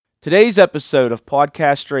Today's episode of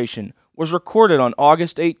Podcastration was recorded on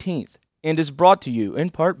August 18th and is brought to you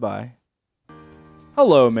in part by...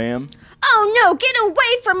 Hello, ma'am. Oh no, get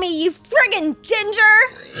away from me, you friggin' ginger!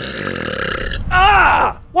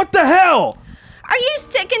 Ah! What the hell? Are you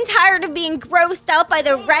sick and tired of being grossed out by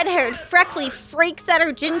the red-haired, freckly freaks that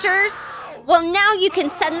are gingers? Well, now you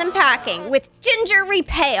can send them packing with Ginger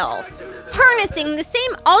Repale. Harnessing the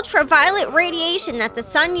same ultraviolet radiation that the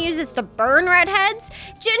sun uses to burn redheads,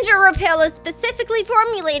 Ginger Repale is specifically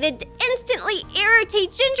formulated to instantly irritate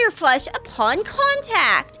ginger flesh upon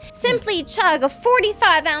contact. Simply chug a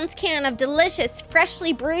 45-ounce can of delicious,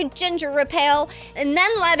 freshly brewed Ginger Repale and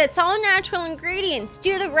then let its all-natural ingredients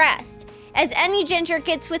do the rest. As any ginger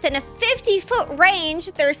gets within a 50-foot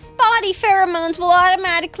range, their spotty pheromones will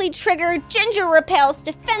automatically trigger Ginger Repale's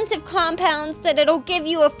defensive compounds that it'll give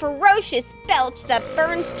you a ferocious belch that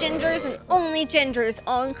burns gingers and only gingers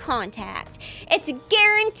on contact. It's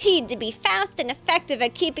guaranteed to be fast and effective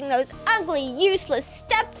at keeping those ugly, useless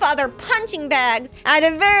stepfather punching bags at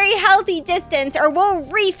a very healthy distance, or we'll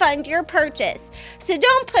refund your purchase. So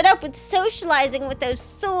don't put up with socializing with those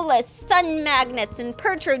soulless sun magnets and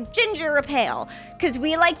perch your Ginger Repale, because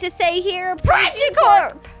we like to say here,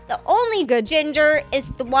 Pragicorp! The only good ginger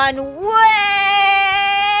is the one way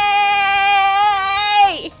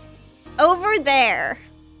over there.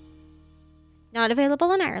 Not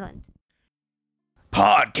available in Ireland.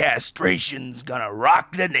 Podcastration's gonna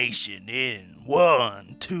rock the nation in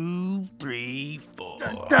 1, 2, 3, 4.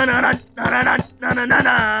 There we go.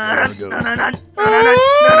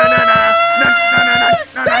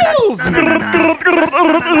 Sales!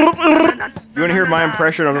 You want to hear my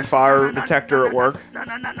impression of a fire detector at work?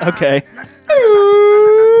 Okay.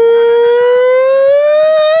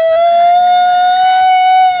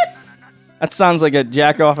 That sounds like a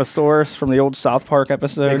Jack-Offosaurus from the old South Park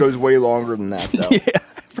episode. It goes way longer than that, though. Yeah,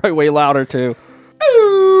 probably way louder, too.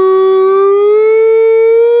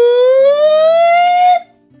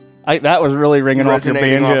 That was really ringing off your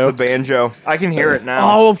Resonating banjo. off the banjo. I can hear it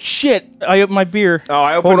now. Oh, shit. I opened my beer. Oh,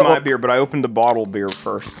 I opened my beer, but I opened the bottled beer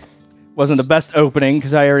first. Wasn't the best opening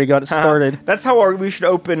because I already got it started. That's how we should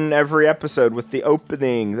open every episode, with the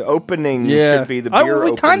opening. The opening should be the beer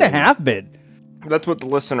opening. We kind of have been. That's what the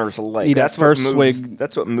listeners like. Need That's that first what moves, swig.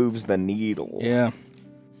 That's what moves the needle. Yeah.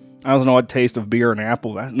 I was an odd taste of beer and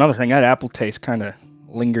apple. Another thing, that apple taste kind of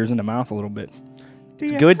lingers in the mouth a little bit.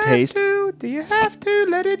 It's a good taste. Do you have to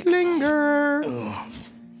let it linger? Ugh.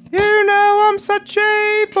 You know I'm such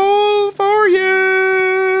a fool for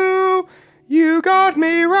you. You got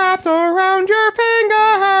me wrapped around your finger.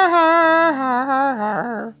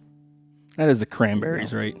 That is the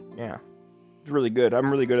Cranberries, right? Yeah. It's really good. I'm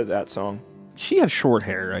really good at that song. She has short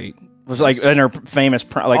hair, right? It was like in her famous...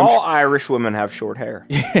 All Irish women have short hair.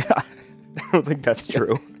 Yeah. I don't think that's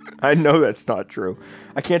true. I know that's not true.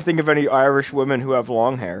 I can't think of any Irish women who have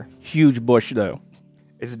long hair. Huge bush, though.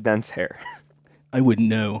 It's dense hair. I wouldn't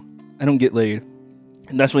know. I don't get laid.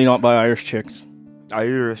 And that's why you don't buy Irish chicks.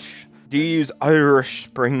 Irish. Do you use Irish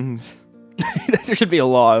Springs? There should be a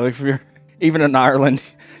law. If you're even in Ireland,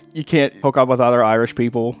 you can't hook up with other Irish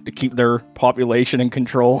people to keep their population in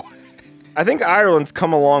control. I think Ireland's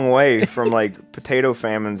come a long way from like potato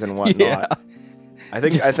famines and whatnot. Yeah. I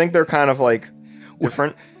think they're kind of like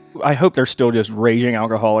different. I hope they're still just raging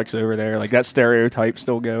alcoholics over there. Like that stereotype's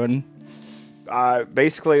still going.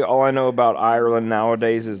 Basically, all I know about Ireland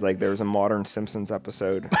nowadays is like there's a modern Simpsons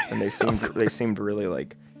episode, and they seemed really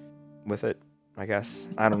like with it. I guess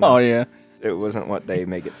I don't know. Oh yeah, it wasn't what they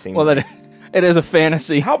make it seem. Well, like. It is a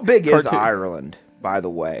fantasy. How big cartoon. Is Ireland, by the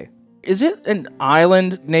way? Is it an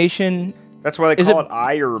island nation? That's why they call it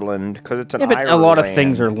Ireland, because it's an But a lot of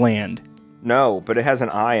things are land. No, but it has an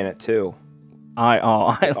I in it too.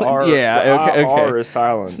 Island. R, yeah, okay. R is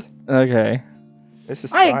silent. Okay. This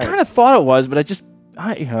is I kind of thought it was, but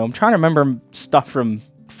I'm trying to remember stuff from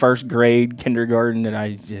first grade, kindergarten, and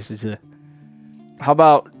I just. How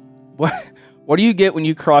about what do you get when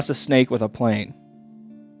you cross a snake with a plane?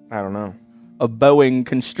 I don't know. A Boeing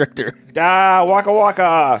constrictor. Ah, waka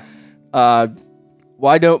waka.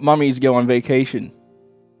 Why don't mummies go on vacation?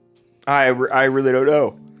 I really don't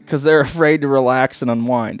know. Because they're afraid to relax and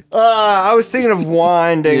unwind. I was thinking of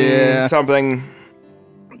winding something.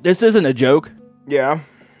 This isn't a joke. Yeah.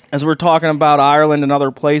 As we're talking about Ireland and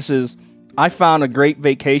other places, I found a great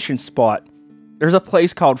vacation spot. There's a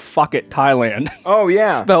place called Fuck It, Thailand. Oh,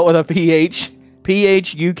 yeah. Spelled with a PH.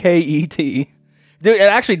 Phuket. Dude, it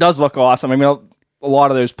actually does look awesome. I mean, a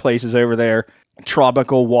lot of those places over there,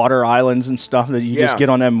 tropical water islands and stuff that you just get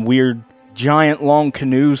on them weird, giant, long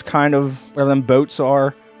canoes, kind of, where them boats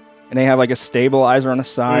are. And they have like a stabilizer on the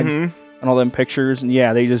side. Mm-hmm. and all them pictures, and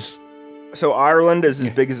yeah, they just... So Ireland is as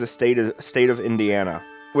big as the state of Indiana,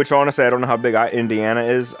 which honestly, I don't know how big Indiana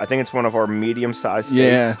is. I think it's one of our medium-sized states.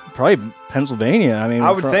 Yeah, probably Pennsylvania. I mean,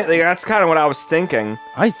 I would think that's kind of what I was thinking.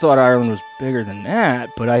 I thought Ireland was bigger than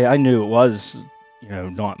that, but I knew it was,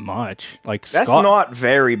 not much. Like that's not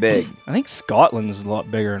very big. I think Scotland's a lot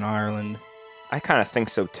bigger than Ireland. I kind of think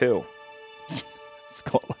so too.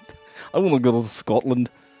 Scotland. I want to go to Scotland.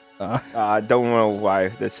 I don't know why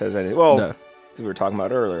this says anything. Well, because we were talking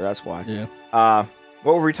about earlier, that's why. Yeah.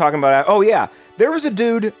 What were we talking about? Oh, yeah. There was a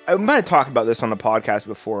dude, I might have talked about this on the podcast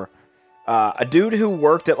before. A dude who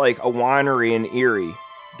worked at, like, a winery in Erie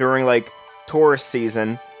during, like, tourist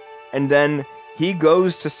season. And then he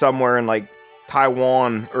goes to somewhere in, like,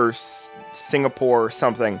 Taiwan or Singapore or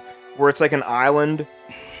something, where it's, like, an island.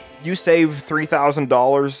 You save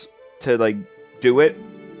 $3,000 to, like, do it.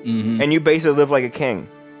 Mm-hmm. And you basically live like a king.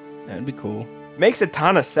 That'd be cool. Makes a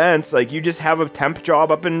ton of sense. Like, you just have a temp job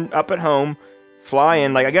up at home, fly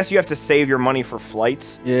in. Like, I guess you have to save your money for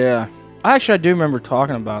flights. Yeah. I do remember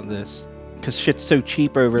talking about this. Because shit's so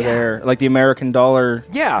cheap over there. Like, the American dollar.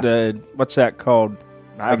 Yeah. What's that called?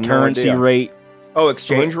 I have currency no idea. rate. Oh,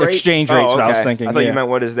 exchange rate? Exchange rate's what I was thinking. I thought you meant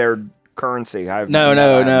what is their currency.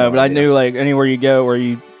 No. But I knew, like, anywhere you go where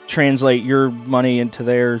you translate your money into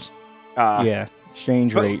theirs.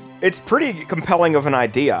 Exchange rate. It's pretty compelling of an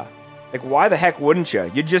idea. Like, why the heck wouldn't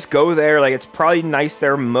you? You'd just go there. Like, it's probably nice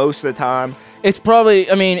there most of the time. It's probably,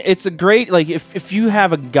 it's a great, like, if you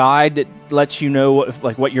have a guide that lets you know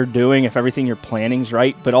what you're doing, if everything you're planning's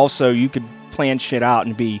right, but also you could plan shit out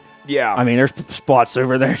and be... Yeah. There's spots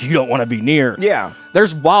over there you don't want to be near. Yeah.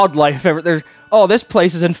 There's wildlife this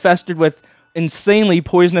place is infested with insanely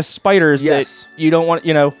poisonous spiders that you don't want,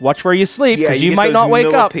 watch where you sleep, because you might not wake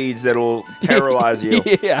up. Millipedes that'll paralyze you.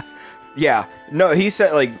 Yeah. Yeah. No, he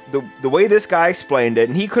said, like, the way this guy explained it,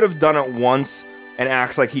 and he could have done it once and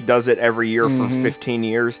acts like he does it every year for 15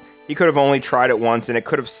 years. He could have only tried it once, and it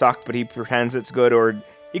could have sucked, but he pretends it's good, or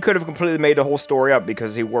he could have completely made the whole story up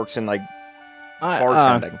because he works in, like,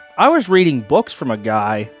 bartending. I was reading books from a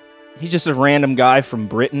guy. He's just a random guy from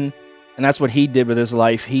Britain, and that's what he did with his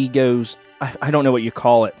life. He goes, I don't know what you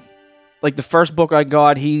call it. Like, the first book I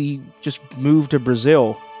got, he just moved to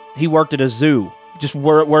Brazil. He worked at a zoo. Just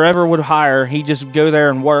wherever would hire, he'd just go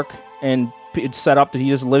there and work, and it's set up that he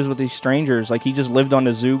just lives with these strangers. Like, he just lived on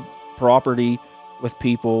the zoo property with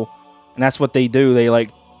people, and that's what they do. They,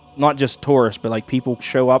 like, not just tourists, but, like, people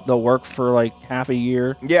show up, they'll work for, like, half a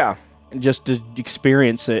year. Yeah. Just to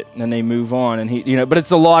experience it, and then they move on, and but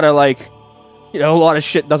it's a lot of, like, a lot of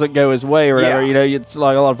shit doesn't go his way or whatever, it's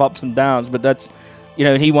like a lot of ups and downs, but that's,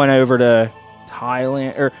 he went over to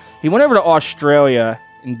Thailand, or he went over to Australia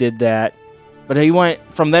and did that. But he went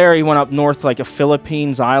up north, like a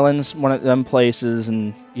Philippines Islands, one of them places,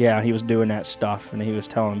 and he was doing that stuff, and he was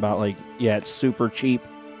telling about, like, it's super cheap.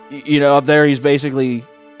 Up there, he's basically,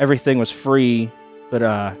 everything was free, but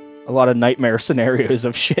a lot of nightmare scenarios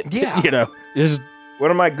of shit. Yeah. Just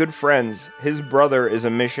one of my good friends, his brother is a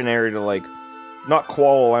missionary to, like, not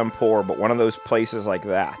Kuala Lumpur, but one of those places like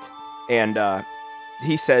that. And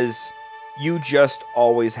he says, you just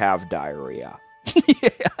always have diarrhea.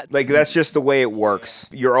 Like, that's just the way it works.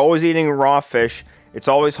 You're always eating raw fish. It's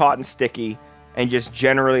always hot and sticky. And just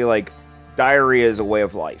generally, like, diarrhea is a way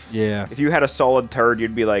of life. Yeah. If you had a solid turd,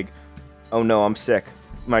 you'd be like, oh no, I'm sick.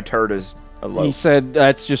 My turd is a loaf. He said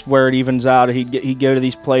that's just where it evens out. He'd go to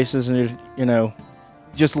these places and,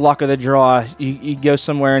 just luck of the draw. He'd go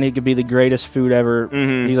somewhere and he could be the greatest food ever.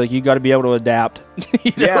 Mm-hmm. He's like, you got to be able to adapt.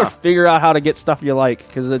 Figure out how to get stuff you like,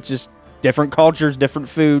 because it's just different cultures, different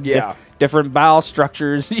food, different bowel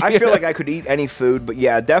structures. I feel like I could eat any food, but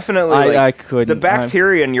definitely. I couldn't. The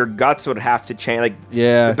bacteria in your guts would have to change. Like,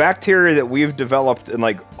 the bacteria that we've developed in,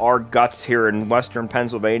 like, our guts here in Western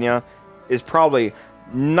Pennsylvania is probably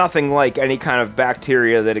nothing like any kind of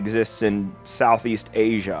bacteria that exists in Southeast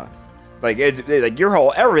Asia. Like,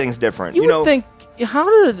 everything's different. You would think, how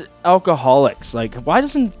did alcoholics, like, why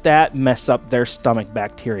doesn't that mess up their stomach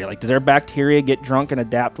bacteria? Like, do their bacteria get drunk and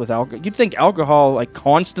adapt with alcohol? You'd think alcohol, like,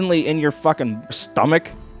 constantly in your fucking stomach.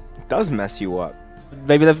 It does mess you up.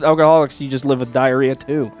 Maybe the alcoholics, you just live with diarrhea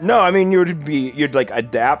too. No, I mean, you'd like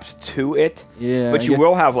adapt to it. Yeah. But you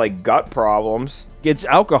will have, like, gut problems. It's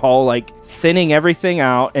alcohol, like, thinning everything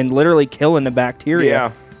out and literally killing the bacteria.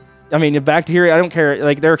 Yeah. I mean, the bacteria, I don't care,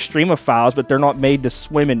 like, they're extremophiles, but they're not made to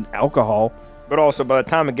swim in alcohol. But also, by the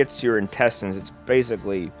time it gets to your intestines, it's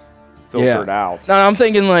basically filtered out. No, I'm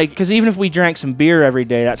thinking, like, because even if we drank some beer every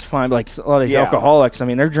day, that's fine. But, like, a lot of these alcoholics, I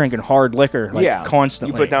mean, they're drinking hard liquor, like,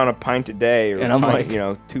 constantly. You put down a pint a day, or and I'm like,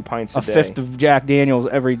 2 pints a day. A fifth of Jack Daniels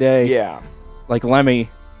every day. Yeah. Like Lemmy.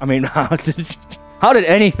 I mean, how did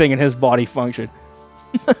anything in his body function?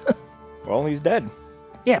 Well, he's dead.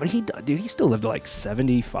 Yeah, but he still lived to like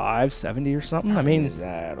 75, 70 or something. I mean, Is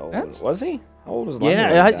that old? Was he? How old was Lenny?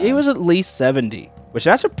 yeah, he was at least 70, which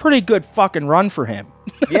that's a pretty good fucking run for him.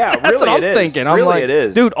 Yeah, That's really what it I'm is. thinking. I'm Really like, it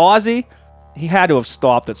is. dude, Ozzy, he had to have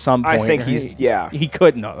stopped at some point. I think he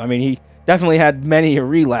couldn't have. I mean, he definitely had many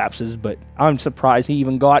relapses, but I'm surprised he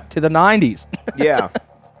even got to the 90s. Yeah.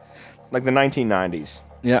 Like the 1990s.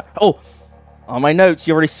 Yeah. Oh, on my notes,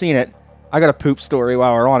 you already seen it. I got a poop story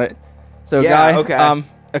while we're on it. So, Yeah, okay.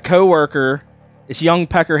 A coworker, this young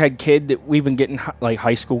peckerhead kid that we've been getting like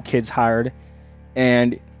high school kids hired,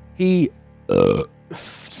 and he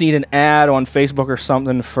seen an ad on Facebook or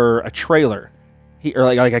something for a trailer,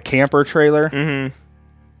 or like a camper trailer,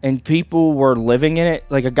 and people were living in it.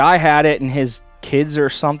 Like a guy had it, and his kids or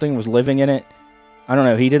something was living in it. I don't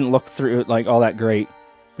know. He didn't look through it like all that great,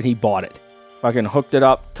 but he bought it. Fucking hooked it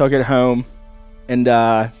up, took it home, and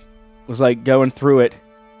was like going through it.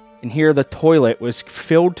 And here the toilet was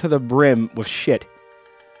filled to the brim with shit.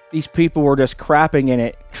 These people were just crapping in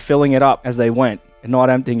it, filling it up as they went, and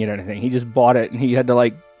not emptying it or anything. He just bought it, and he had to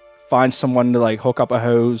like find someone to like hook up a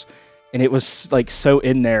hose, and it was like so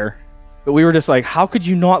in there. But we were just like, how could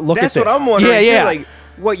you not look at this? That's what I'm wondering. Yeah. Too. Like,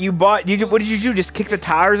 what you bought? What did you do? Just kick the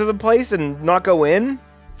tires of the place and not go in?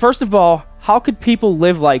 First of all, how could people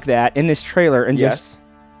live like that in this trailer and just...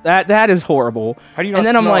 That is horrible. How do you not and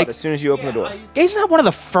then smell I'm like, it as soon as you open the door? Isn't that one of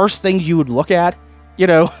the first things you would look at? You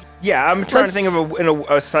know? Yeah, I'm trying to think of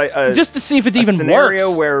a just to see if it even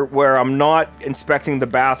scenario works. where I'm not inspecting the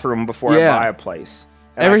bathroom before I buy a place.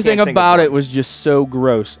 And everything I can't think about of it was just so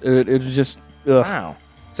gross. It was just, ugh. Wow.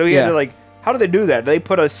 So he had to like, how do they do that? Do they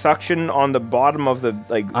put a suction on the bottom of the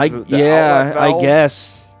the outlet valve? I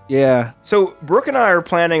guess. Yeah. So Brooke and I are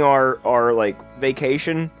planning our like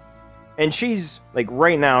vacation, and she's like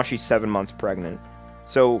right now she's 7 months pregnant.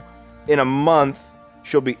 So in a month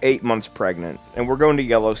she'll be 8 months pregnant, and we're going to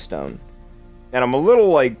Yellowstone. And I'm a little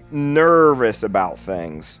like nervous about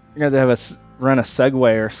things. You're gonna have to rent a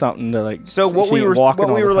Segway or something to like. So what we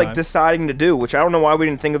were like deciding to do, which I don't know why we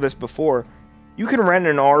didn't think of this before, you can rent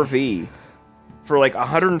an RV for like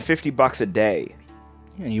 $150 a day.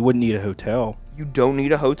 Yeah, and you wouldn't need a hotel. You don't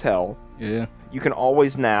need a hotel. Yeah. You can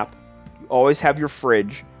always nap. You always have your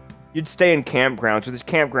fridge. You'd stay in campgrounds, but the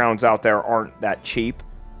campgrounds out there aren't that cheap.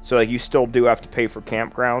 So like you still do have to pay for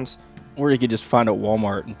campgrounds. Or you could just find a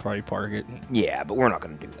Walmart and probably park it. Yeah, but we're not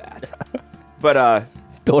going to do that. But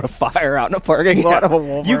build a fire out in a parking lot of a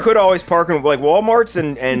Walmart. You could always park in like Walmarts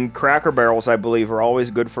and Cracker Barrels, I believe, are always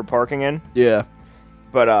good for parking in. Yeah.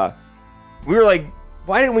 But we were like,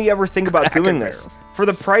 why didn't we ever think about doing this? For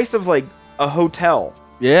the price of like a hotel.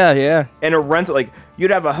 Yeah. And a rental, like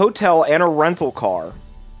you'd have a hotel and a rental car,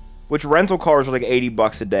 which rental cars are like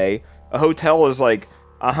 $80 a day. A hotel is like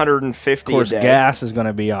 $150 of course, a day. Gas is going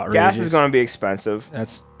to be outrageous. Gas is going to be expensive.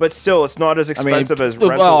 That's, but still, it's not as expensive as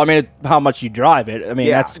rental. Well, I mean, how much you drive it. I mean,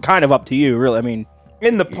 that's kind of up to you, really. I mean,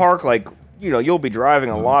 in the park, like, you know, you'll be driving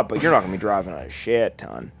a lot, but you're not going to be driving a shit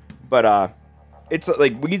ton. But it's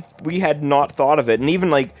like we had not thought of it, and even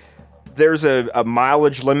like there's a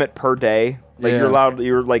mileage limit per day. Like you're allowed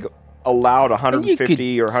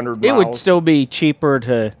 150 or 100 miles. It would still be cheaper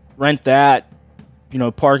to rent that, you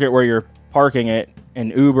know, park it where you're parking it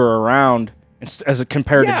and Uber around as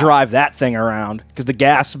compared to drive that thing around. Because the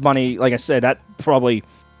gas money, like I said, that probably,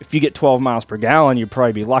 if you get 12 miles per gallon, you'd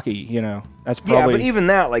probably be lucky, you know. That's probably... Yeah, but even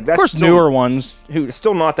that, like, that's of course, still, newer ones. It's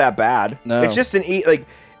still not that bad. No. It's just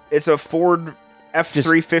it's a Ford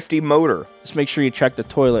F-350 motor. Just make sure you check the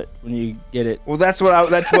toilet when you get it. Well, that's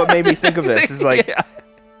what made me think of this. Is like,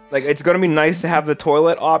 like it's gonna be nice to have the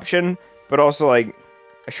toilet option, but also like,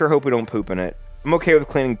 I sure hope we don't poop in it. I'm okay with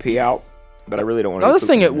cleaning pee out, but I really don't want to. Another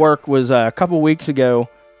thing at work was a couple weeks ago,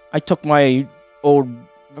 I took my old,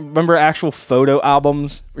 remember actual photo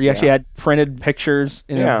albums where you actually had printed pictures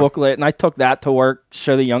in a booklet, and I took that to work,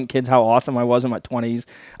 show the young kids how awesome I was in my 20s.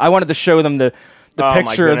 I wanted to show them the picture.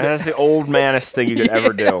 My goodness, that's the old manest thing you could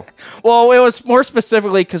ever do. Well, it was more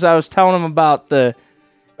specifically because I was telling them about I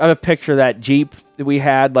have a picture of that Jeep that we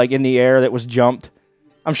had like in the air that was jumped.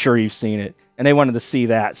 I'm sure you've seen it. And they wanted to see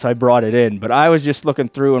that, so I brought it in. But I was just looking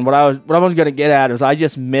through, and what I was going to get at is I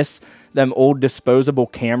just miss them old disposable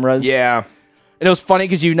cameras. Yeah. And it was funny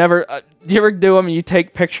because you never, do you ever do them and you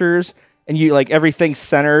take pictures and you like everything's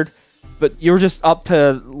centered, but you were just up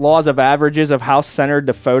to laws of averages of how centered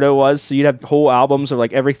the photo was. So you'd have whole albums of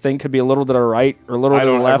like everything could be a little to the right or a little to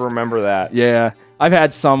the left. I don't ever remember that. Yeah. I've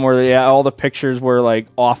had some where, all the pictures were like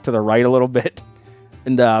off to the right a little bit.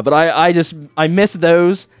 And, but I miss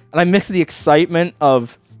those. And I miss the excitement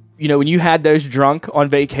of, when you had those drunk on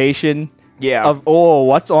vacation. Yeah. Of,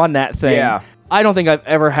 what's on that thing? Yeah. I don't think I've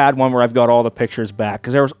ever had one where I've got all the pictures back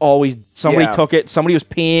because there was always somebody took it, somebody was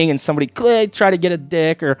peeing, and somebody tried to get a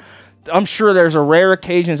dick. Or I'm sure there's a rare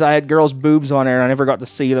occasions I had girls' boobs on there and I never got to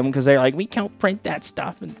see them because they're like, we can't print that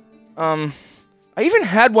stuff. And I even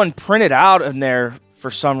had one printed out in there for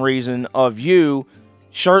some reason of you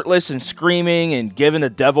shirtless and screaming and giving the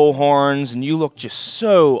devil horns, and you look just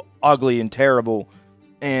so ugly and terrible.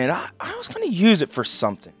 And I was going to use it for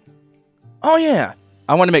something. Oh, yeah.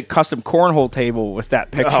 I want to make custom cornhole table with that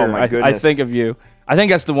picture. Oh, my goodness. I think of you. I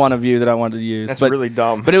think that's the one of you that I wanted to use. That's really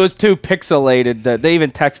dumb. But it was too pixelated that they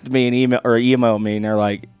even texted me and emailed me, and they're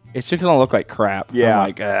like, it's just going to look like crap. Yeah. I'm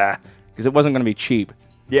like, because it wasn't going to be cheap.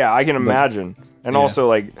 Yeah, I can imagine. And also,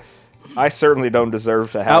 like, I certainly don't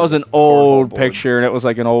deserve to have. That was an old picture, and it was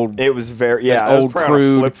like an old. It was very it old was probably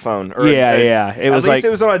crude on a flip phone. Or yeah. It was at least like it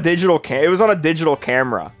was on a digital. It was on a digital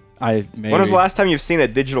camera. Maybe. When was the last time you've seen a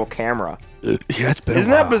digital camera? Yeah, it's been.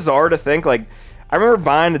 Isn't that bizarre to think? Like, I remember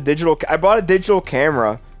buying a digital. I bought a digital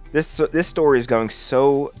camera. This story is going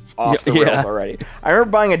so off the rails already. I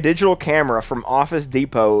remember buying a digital camera from Office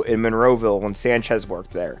Depot in Monroeville when Sanchez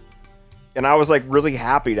worked there, and I was like really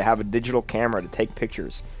happy to have a digital camera to take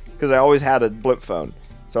pictures because I always had a flip phone,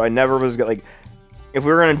 so I never was like. If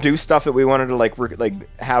we were gonna do stuff that we wanted to like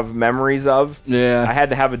have memories of, I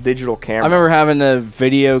had to have a digital camera. I remember having the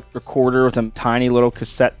video recorder with them tiny little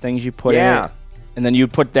cassette things you put in it, and then you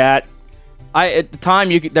put that. At the time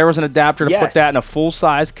there was an adapter to put that in a full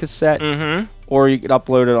size cassette, or you could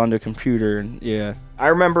upload it onto a computer. And I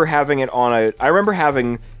remember having it on I remember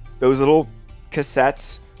having those little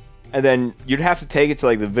cassettes, and then you'd have to take it to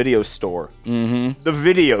like the video store. Mm-hmm. The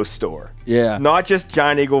video store. Yeah. Not just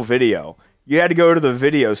Giant Eagle Video. You had to go to the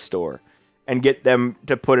video store and get them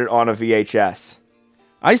to put it on a VHS.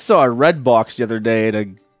 I saw a Red Box the other day at a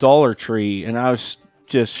Dollar Tree, and I was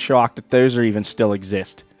just shocked that those even still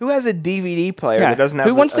exist. Who has a DVD player that doesn't have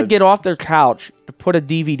Who wants to get off their couch to put a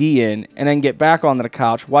DVD in and then get back onto the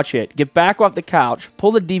couch, watch it, get back off the couch,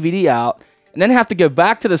 pull the DVD out, and then have to go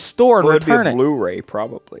back to the store and return it? It'd be a Blu-ray,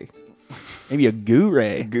 probably. Maybe a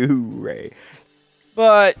Goo-ray. Goo-ray.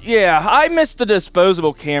 But, yeah, I miss the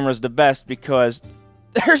disposable cameras the best because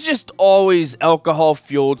there's just always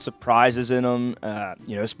alcohol-fueled surprises in them,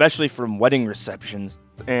 especially from wedding receptions.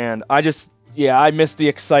 And I miss the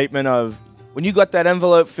excitement of when you got that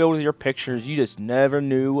envelope filled with your pictures, you just never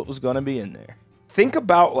knew what was going to be in there. Think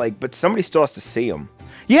about, but somebody still has to see them.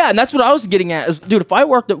 Yeah, and that's what I was getting at. Dude, if I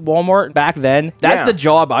worked at Walmart back then, that's the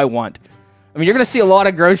job I want. I mean, you're going to see a lot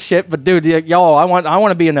of gross shit, but dude, y'all, I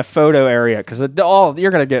want to be in the photo area because you're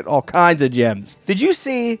going to get all kinds of gems. Did you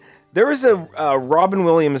see, there was a Robin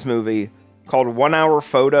Williams movie called 1 Hour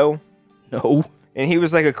Photo? No. And he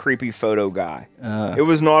was like a creepy photo guy. It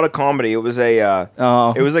was not a comedy. It was he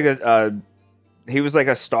was like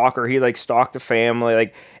a stalker. He like stalked a family.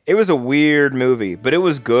 Like, it was a weird movie, but it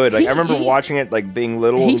was good. Like, I remember watching it, like, being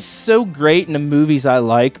little. He's so great in the movies I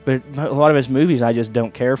like, but a lot of his movies I just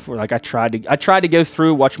don't care for. Like, I tried to go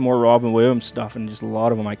through, watch more Robin Williams stuff, and just a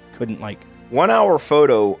lot of them I couldn't like. 1 Hour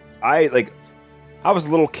Photo, I was a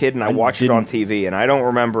little kid and I watched it on TV, and I don't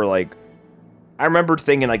remember, I remember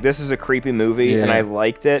thinking, this is a creepy movie, and I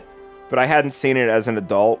liked it, but I hadn't seen it as an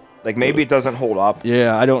adult. Like, maybe it doesn't hold up.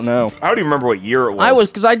 Yeah, I don't know. I don't even remember what year it was.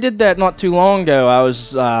 Because I did that not too long ago. I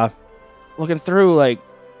was looking through,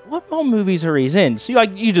 what all movies are he in? See,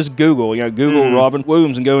 you just Google, Robin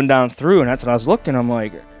Williams and going down through, and that's what I was looking. I'm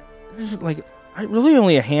like, there's really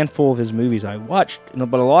only a handful of his movies I watched,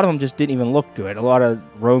 but a lot of them just didn't even look good. A lot of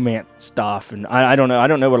romance stuff, and I don't know. I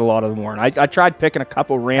don't know what a lot of them were. And I tried picking a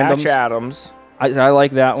couple randoms. Patch Adams. I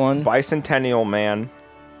like that one. Bicentennial Man.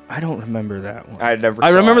 I don't remember that one. I never. I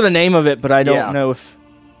remember the name of it, but I don't know if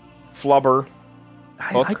Flubber.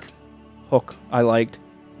 Hook. Hook. I liked.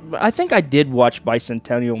 But I think I did watch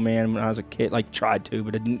Bicentennial Man when I was a kid. Tried to,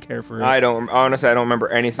 but I didn't care for it. I don't remember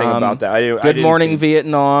anything about that. Good Morning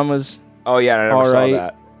Vietnam was. Oh yeah, I never saw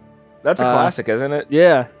that. That's a classic, isn't it?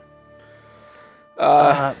 Yeah.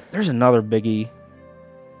 There's another biggie.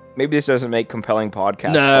 Maybe this doesn't make compelling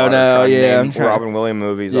podcast. I'm trying. Robin Williams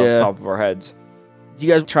movies off the top of our heads. Did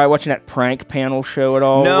you guys try watching that prank panel show at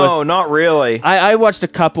all? No, not really. I watched a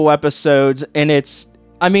couple episodes, and it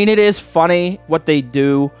is funny what they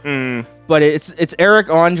do, but it's Eric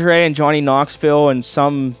Andre and Johnny Knoxville and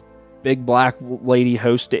some big black lady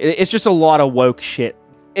host. It's just a lot of woke shit.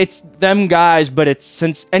 It's them guys, but it's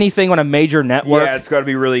since anything on a major network. Yeah, it's got to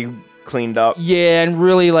be really cleaned up. Yeah, and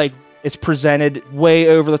really it's presented way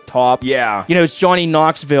over the top. Yeah. It's Johnny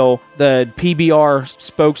Knoxville, the PBR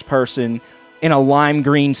spokesperson, in a lime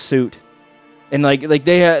green suit. And like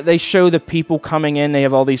they show the people coming in. They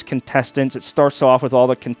have all these contestants. It starts off with all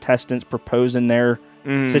the contestants proposing their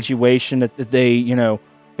situation that they,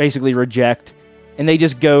 basically reject. And they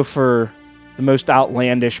just go for the most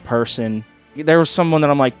outlandish person. There was someone that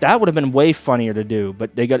I'm like, that would have been way funnier to do.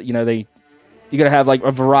 But they got, you got to have like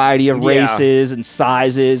a variety of races and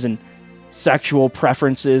sizes and sexual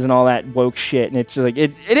preferences and all that woke shit. And it's like,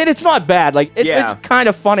 it's not bad. Like, it's kind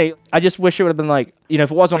of funny. I just wish it would have been like,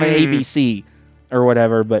 if it was on an ABC or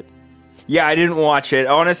whatever. But yeah, I didn't watch it.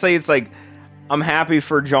 Honestly, it's like, I'm happy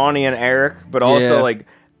for Johnny and Eric, but also like,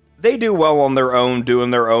 they do well on their own,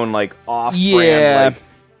 doing their own like off-brand, like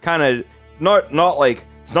kind of not like,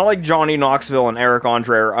 it's not like Johnny Knoxville and Eric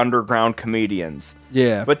Andre are underground comedians.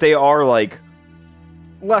 Yeah. But they are like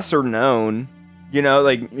lesser known,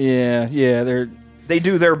 like they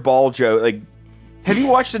do their ball joke. Like, have you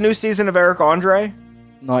watched the new season of Eric Andre?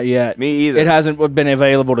 Not yet. Me either. It hasn't been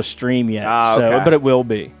available to stream yet, but it will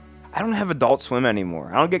be. I don't have Adult Swim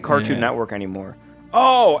anymore. I don't get Cartoon Network anymore.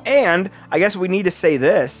 Oh, and I guess we need to say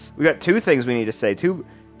this. We got two things we need to say. Two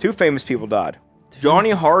famous people died.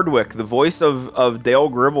 Johnny Hardwick, the voice of Dale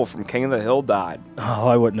Gribble from King of the Hill, died. Oh,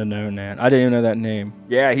 I wouldn't have known that. I didn't even know that name.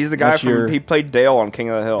 Yeah, he's the guy he played Dale on King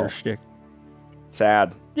of the Hill. Shtick.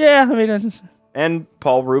 Sad. Yeah, I mean... And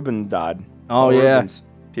Paul Rubin died. Oh, yeah.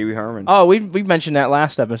 Pee Wee Herman. Oh, we mentioned that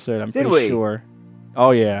last episode, I'm pretty sure.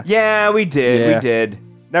 Oh, yeah. Yeah, we did. Yeah. We did.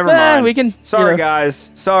 Never mind. We can... Sorry, guys.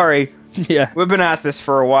 Sorry. Yeah. We've been at this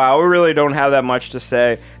for a while. We really don't have that much to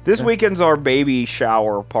say. This weekend's our baby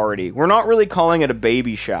shower party. We're not really calling it a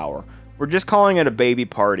baby shower. We're just calling it a baby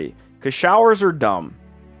party. Because showers are dumb.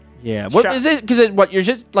 Yeah. What is it? Because you're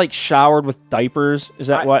just like showered with diapers? Is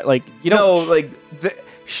that what? Like, you don't... No, like, the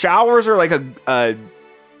showers are like I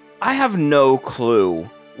have no clue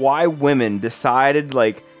why women decided,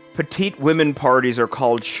 like, petite women parties are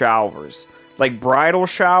called showers. Like, bridal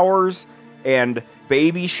showers and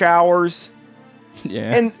baby showers.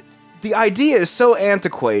 Yeah. And the idea is so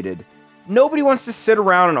antiquated. Nobody wants to sit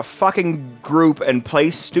around in a fucking group and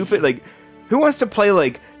play stupid, like, who wants to play,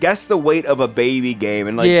 like, guess the weight of a baby game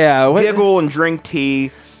and, like, giggle and drink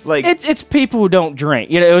tea? Like, it's people who don't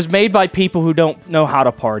drink. It was made by people who don't know how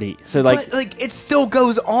to party. So, like... But, like, it still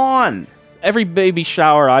goes on. Every baby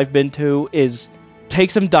shower I've been to is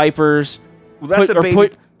take some diapers... Well, that's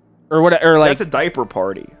that's a diaper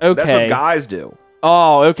party. Okay. That's what guys do.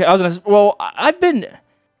 Oh, okay. I was gonna. Well, I've been.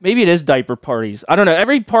 Maybe it is diaper parties. I don't know.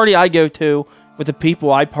 Every party I go to with the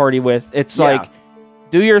people I party with, it's like,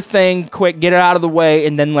 do your thing, quick, get it out of the way,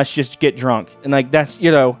 and then let's just get drunk. And like that's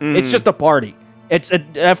it's just a party. It's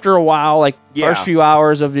after a while, like first few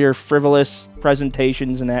hours of your frivolous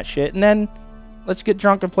presentations and that shit, and then let's get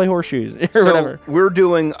drunk and play horseshoes or whatever. We're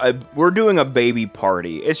doing a baby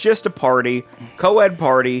party. It's just a party, co-ed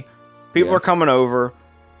party. People are coming over.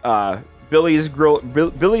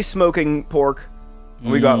 Billy's smoking pork.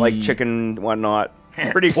 We got like chicken and whatnot.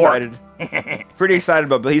 Pretty excited. Pretty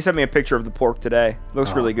excited about it. He sent me a picture of the pork today.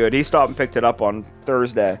 Looks really good. He stopped and picked it up on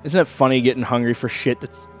Thursday. Isn't it funny getting hungry for shit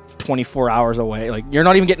that's 24 hours away? Like, you're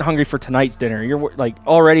not even getting hungry for tonight's dinner. You're like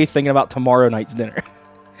already thinking about tomorrow night's dinner.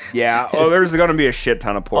 Yeah. Oh, there's going to be a shit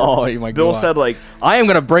ton of pork. Oh, my God. Bill said, like... I am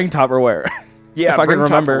going to bring Tupperware. Yeah, if I can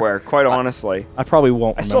remember. Tupperware, quite honestly. I probably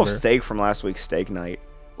won't remember. I still have steak from last week's steak night.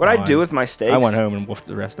 What I do with my steaks... I went home and wolfed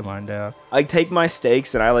the rest of mine down. I take my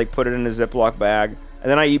steaks and I, like, put it in a Ziploc bag. And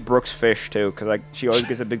then I eat Brooke's fish, too, because she always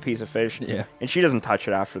gets a big piece of fish. Yeah. And she doesn't touch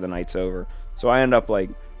it after the night's over. So I end up, like,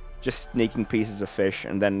 just sneaking pieces of fish.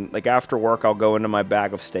 And then, like, after work, I'll go into my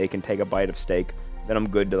bag of steak and take a bite of steak. Then I'm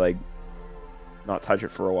good to, like, not touch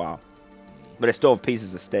it for a while. But I still have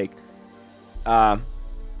pieces of steak.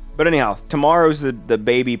 But anyhow, tomorrow's the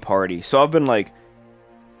baby party. So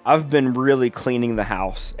I've been really cleaning the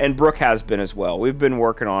house. And Brooke has been as well. We've been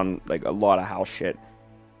working on, like, a lot of house shit.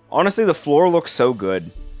 Honestly, the floor looks so good.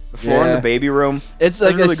 The floor in the baby room. It's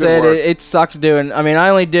like really I said, it sucks doing. I mean,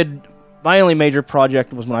 my only major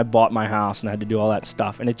project was when I bought my house and I had to do all that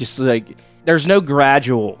stuff. And it just like, there's no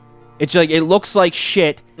gradual. It's like, it looks like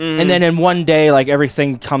shit. And then in one day, like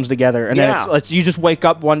everything comes together. And then it's you just wake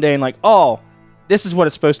up one day and like, oh, this is what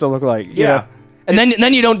it's supposed to look like. You know? And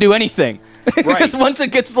then you don't do anything. Because once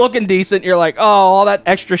it gets looking decent, you're like, oh, all that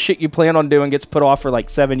extra shit you plan on doing gets put off for like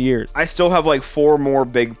 7 years. I still have like 4 more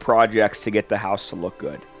big projects to get the house to look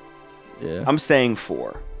good. Yeah. I'm saying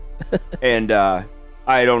 4. And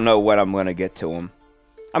I don't know when I'm going to get to them.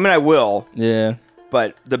 I mean, I will. Yeah.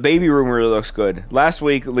 But the baby room really looks good. Last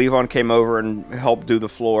week, Levon came over and helped do the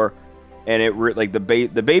floor. And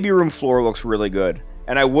the baby room floor looks really good.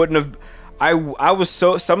 And I wouldn't have... I was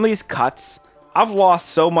some of these cuts... I've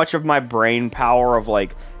lost so much of my brain power of,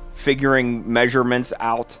 like, figuring measurements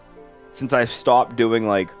out since I've stopped doing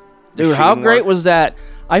like. Dude, how great was that?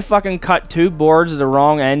 I fucking cut 2 boards at the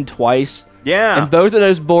wrong end twice. Yeah. And both of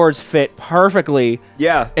those boards fit perfectly.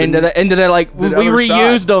 Yeah. Into the like we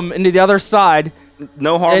reused them into the other side.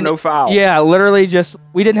 No harm, no foul. Yeah, literally just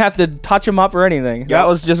we didn't have to touch them up or anything. Yep. That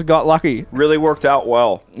was just got lucky. Really worked out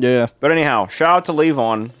well. Yeah. But anyhow, shout out to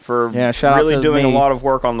Levon for really doing a lot of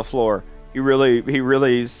work on the floor. He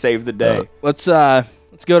really saved the day. Let's go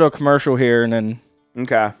to a commercial here and then.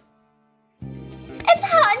 Okay. It's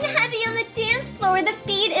hot and heavy on the dance floor. The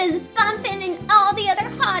beat is bumping and all the other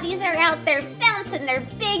hotties are out there bouncing their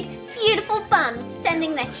big, beautiful bums,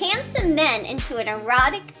 sending the handsome men into an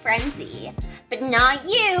erotic frenzy. But not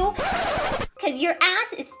you, because your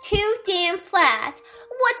ass is too damn flat.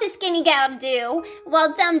 What's a skinny gal do?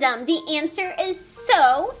 Well, dum-dum, the answer is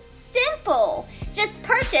so simple. Just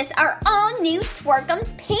purchase our all-new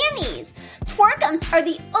Twerkums panties. Twerkums are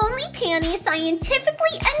the only panties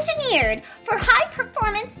scientifically engineered for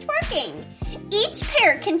high-performance twerking. Each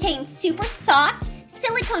pair contains super soft,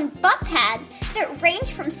 silicone butt pads that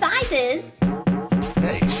range from sizes...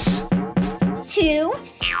 Nice. ...to...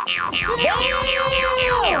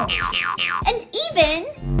 and even...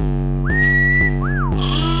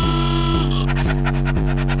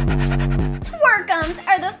 Twerkums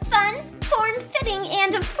are the fun, form-fitting,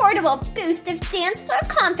 and affordable boost of dance floor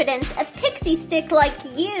confidence a pixie stick like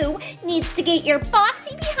you needs to get your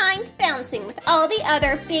boxy behind bouncing with all the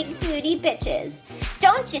other big booty bitches.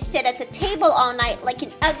 Don't just sit at the table all night like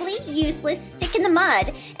an ugly, useless stick in the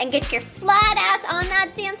mud and get your flat ass on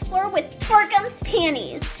that dance floor with Twerkums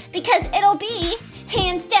panties, because it'll be,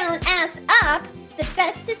 hands down, ass up, the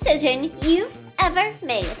best decision you've ever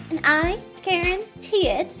made, and I guarantee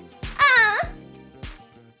it.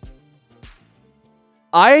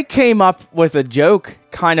 I came up with a joke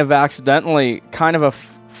kind of accidentally, kind of a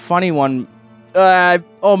funny one,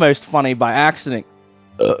 almost funny by accident.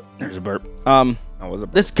 There's a burp.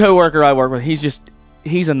 This coworker I work with,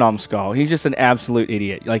 he's a numbskull. He's just an absolute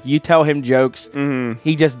idiot. Like, you tell him jokes,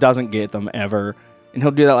 he just doesn't get them ever. And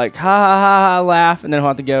he'll do that like, ha ha ha ha, laugh, and then he'll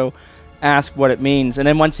have to go ask what it means. And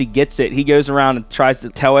then once he gets it, he goes around and tries to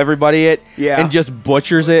tell everybody it, and just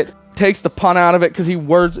butchers it. Takes the pun out of it because he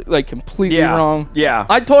words it like completely wrong. Yeah.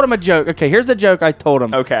 I told him a joke. Okay, here's the joke I told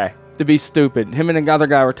him. Okay. To be stupid. Him and the other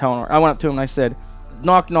guy were telling her. I went up to him and I said,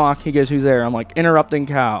 knock, knock. He goes, who's there? I'm like, interrupting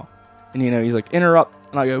cow. And he's like, interrupt.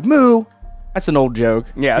 And I go, moo. That's an old joke.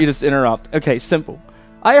 Yeah. You just interrupt. Okay, simple.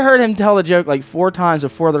 I heard him tell the joke like 4 times to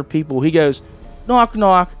 4 other people. He goes, knock,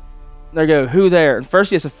 knock. They go, who there? And first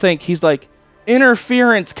he has to think. He's like,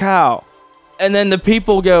 interference cow. And then the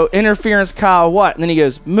people go, interference cow what? And then he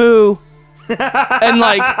goes, moo. And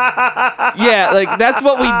like, yeah, like that's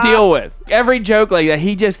what we deal with. Every joke like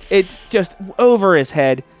that, it's just over his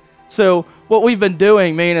head. So what we've been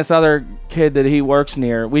doing, me and this other kid that he works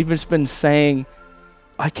near, we've just been saying,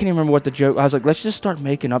 I can't even remember what the joke. I was like, let's just start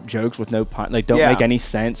making up jokes with no pun, like don't make any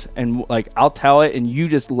sense. And like, I'll tell it and you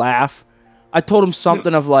just laugh. I told him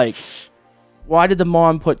something of like, why did the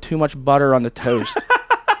mom put too much butter on the toast?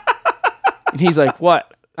 And he's like,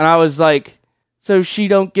 what? And I was like, so she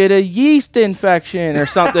don't get a yeast infection or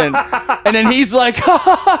something. And then he's like, ha,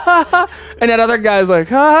 ha, ha, ha. And that other guy's like,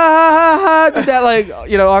 ha, ha, ha, ha. Did that like,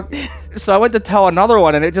 So I went to tell another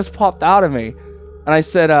one and it just popped out of me. And I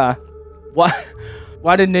said,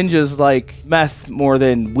 why do ninjas like meth more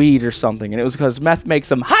than weed or something? And it was because meth makes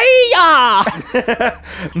them hi-ya!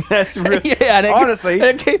 That's really, honestly,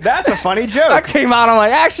 that's a funny joke. That came out, I'm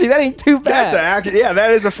like, actually, that ain't too bad.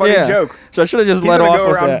 That is a funny joke. So I should have just let off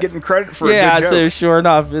with that. Getting credit for a good joke. So sure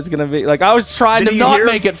enough, it's going to be, like, I was trying to not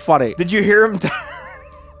make it funny. Did you hear him?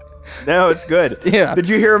 No, it's good. Yeah. Did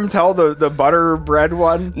you hear him tell the butter bread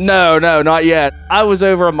one? No, not yet. I was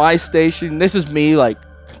over at my station. This is me, like,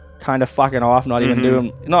 kind of fucking off, not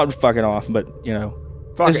fucking off, but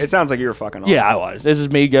it sounds like you were fucking off. Yeah, I was. This is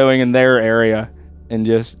me going in their area and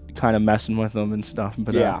just kind of messing with them and stuff.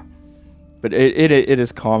 But but it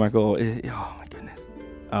is comical. Oh my goodness.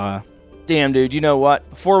 Damn, dude. You know what?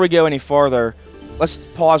 Before we go any farther, let's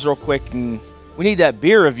pause real quick and we need that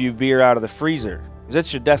beer review beer out of the freezer because it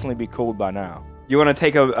should definitely be cold by now. You want to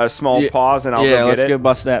take a small pause and I'll go get it? Yeah, let's go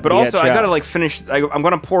bust that. But also, I gotta like finish. I'm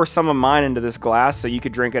gonna pour some of mine into this glass so you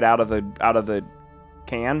could drink it out of the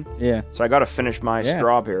can. Yeah. So I gotta finish my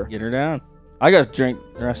straw here. Get her down. I gotta drink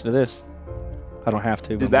the rest of this. I don't have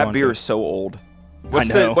to. Dude, that beer is so old.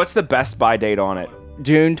 What's the best buy date on it?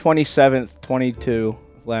 June 27th, 22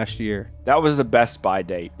 of last year. That was the best buy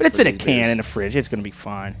date. But it's in a can in the fridge. It's gonna be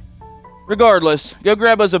fine. Regardless, go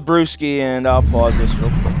grab us a brewski and I'll pause this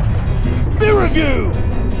real quick. Beer review!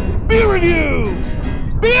 Beer review!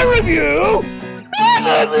 Beer review.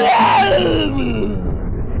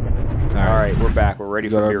 All right, we're back. We're ready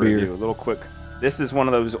for our beer beer. review. A little quick. This is one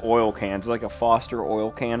of those oil cans, like a Foster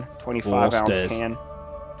oil can, 25-ounce Foster's. can,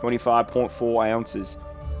 25.4 ounces.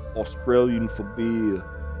 Australian for beer.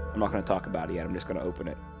 I'm not going to talk about it yet. I'm just going to open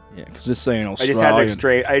it. Yeah, because this ain't I Australian.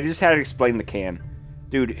 just had to explain the can.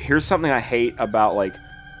 Dude, here's something I hate about, like,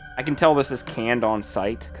 I can tell this is canned on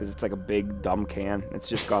site because it's like a big dumb can. It's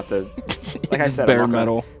just got the, like I said, bare I'm not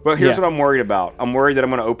gonna- metal. But here's Yeah. what I'm worried about. I'm worried that I'm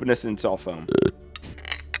going to open this in cell phone.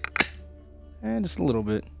 Just a little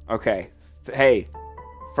bit. Okay. Hey,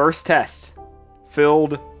 first test.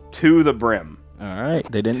 Filled to the brim. All right,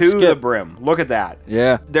 they didn't To skip. the brim. Look at that.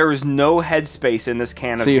 Yeah. There was no headspace in this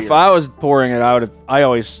can of See, beer. if I was pouring it out, I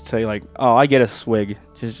always say like, "Oh, I get a swig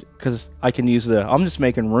just because I can use the. I'm just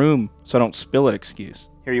making room so I don't spill it." Excuse.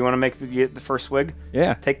 Here, you want to make the first swig?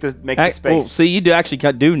 Yeah. Make the space. Well, see, you do actually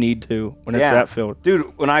do need to when it's that filled.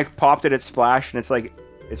 Dude, when I popped it, it splashed, and it's like,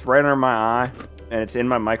 it's right under my eye, and it's in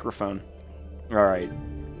my microphone. All right.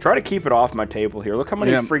 Try to keep it off my table here. Look how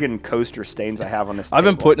many friggin' coaster stains I have on this table. I've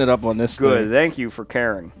been putting it up on this Good. thing. Thank you for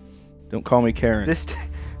caring. Don't call me Karen.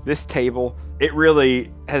 This table, it really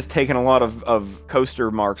has taken a lot of coaster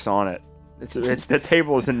marks on it. It's the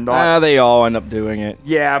table is not. They all end up doing it.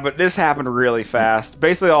 Yeah, but this happened really fast.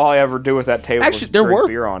 Basically, all I ever do with that table Actually, is there drink were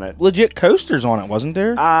beer on it. legit coasters on it, wasn't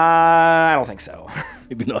there? I don't think so.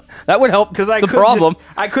 Maybe not. That would help. Because the problem.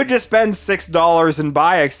 I could just spend $6 and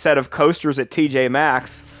buy a set of coasters at TJ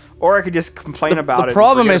Maxx, or I could just complain about it. The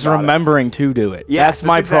problem and is forget about remembering to do it. Yes, that's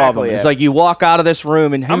my that's exactly problem. it. It's like you walk out of this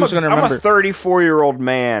room and it. who's going to remember? I'm a 34-year-old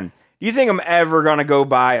man. Do you think I'm ever going to go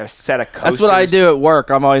buy a set of coasters? That's what I do at work.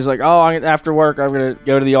 I'm always like, after work, I'm going to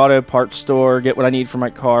go to the auto parts store, get what I need for my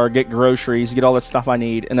car, get groceries, get all the stuff I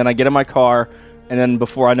need. And then I get in my car, and then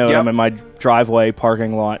before I know it, I'm in my driveway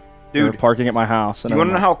parking lot. Dude, parking at my house. And you want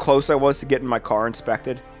to know how close I was to getting my car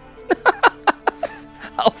inspected?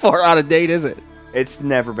 How far out of date is it? It's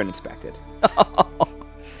never been inspected.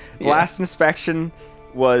 Last inspection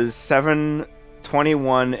was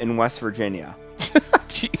 7/21 in West Virginia.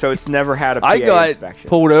 So it's never had a PA I got inspection.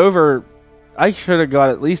 pulled over. I should have got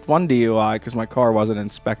at least one DUI because my car wasn't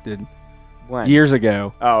inspected When? years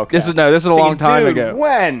ago. Oh, okay. This is a long time ago.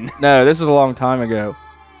 When? No, this is a long time ago,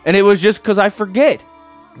 and it was just because I forget.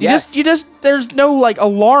 You just there's no like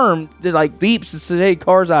alarm that like beeps and says, "Hey,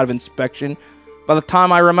 car's out of inspection." By the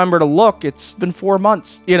time I remember to look, it's been 4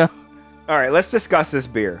 months. You know. All right, let's discuss this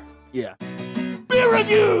beer. Yeah. Beer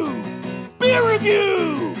review! Beer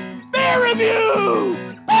review! Beer review!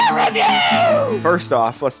 Beer review! First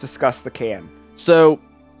off, let's discuss the can. So,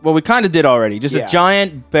 well, we kind of did already. Just a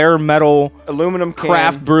giant bare metal Aluminum can.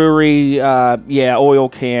 craft brewery, oil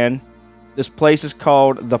can. This place is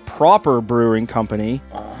called The Proper Brewing Company,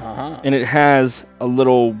 and it has a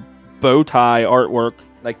little bow tie artwork.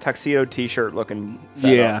 Like tuxedo t-shirt looking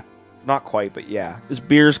setup. Yeah. Not quite, but yeah. This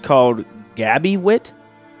beer's called Gabby Wit.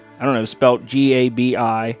 I don't know, spelled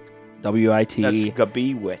Gabiwit. That's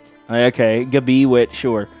Gabi Wit. Okay, Gabi Wit,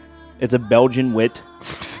 sure. It's a Belgian wit.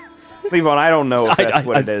 Levon, I don't know if that's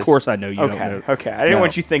what it is. Of course I know you don't Okay, know. okay. I didn't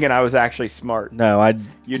want you thinking I was actually smart. No, I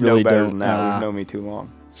You'd really know better don't. than that. You've known me too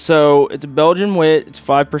long. So, it's a Belgian wit. It's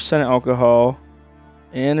 5% alcohol.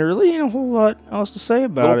 And there really ain't a whole lot else to say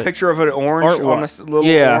about Little it. picture of an orange Artwork. on a little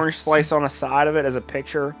Yeah. orange slice on the side of it as a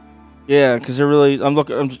picture. Yeah, because they're really.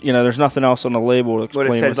 there's nothing else on the label to explain.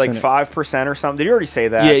 But it said what's like in it. 5% or something. Did you already say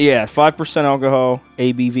that? Yeah, 5% alcohol,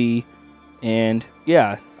 ABV, and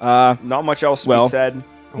Not much else to be said.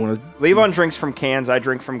 I want to. Levon drinks from cans. I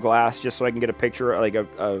drink from glass, just so I can get a picture, like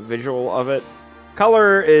a visual of it.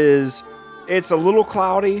 Color it's a little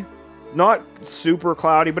cloudy, not super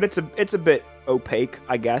cloudy, but it's a bit opaque,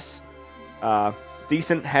 I guess.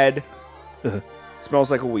 Decent head.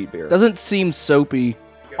 Smells like a wheat beer. Doesn't seem soapy.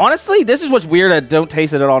 Honestly, this is what's weird. I don't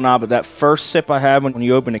taste it at all now, but that first sip I had when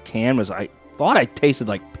you open a can was I thought I tasted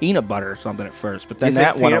like peanut butter or something at first, but then You think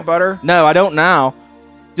that one peanut butter? No, I don't now.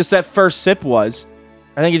 Just that first sip was.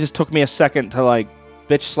 I think it just took me a second to like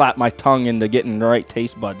bitch slap my tongue into getting the right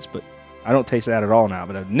taste buds, but I don't taste that at all now.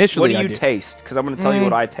 But initially, What do I you taste? Because I'm going to tell you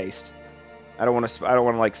what I taste. I don't want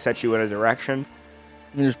to like set you in a direction.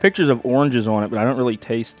 I mean, there's pictures of oranges on it, but I don't really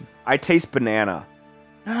taste. I taste banana.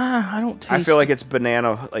 I don't taste. I feel like it's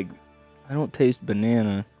banana. Like I don't taste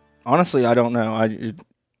banana. Honestly, I don't know.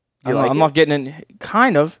 I'm like not getting it.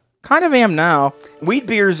 Kind of am now. wheat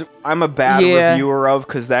beers, I'm a bad reviewer of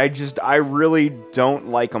because I really don't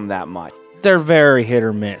like them that much. They're very hit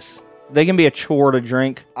or miss. They can be a chore to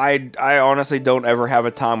drink. I honestly don't ever have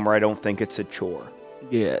a time where I don't think it's a chore.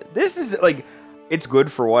 Yeah. This is like, it's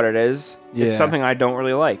good for what it is. Yeah. It's something I don't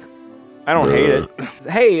really like. I don't hate it.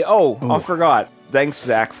 Hey, I forgot. Thanks,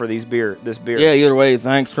 Zach, for this beer. Yeah, either way,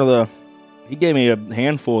 thanks for he gave me a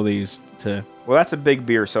handful of these to... Well, that's a big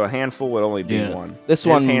beer, so a handful would only be one. His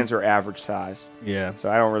hands are average sized. Yeah.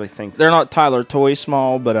 So I don't really think... They're not Tyler Toy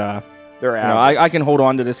small, but they're average. I can hold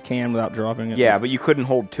on to this can without dropping it. Yeah, but you couldn't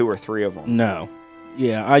hold 2 or 3 of them. No.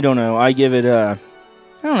 Yeah, I don't know. I give it I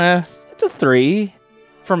don't know. It's a 3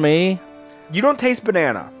 for me. You don't taste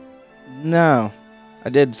banana. No. I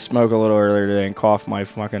did smoke a little earlier today and cough my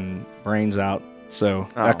fucking brains out, so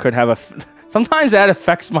that could have sometimes that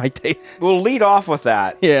affects my taste. We'll lead off with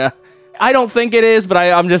that. Yeah. I don't think it is, but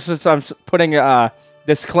I'm putting a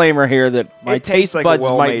disclaimer here that my taste buds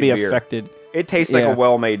might be affected. It tastes like a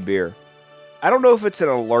well-made beer. I don't know if it's an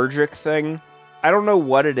allergic thing. I don't know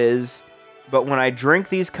what it is, but when I drink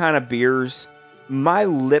these kind of beers, my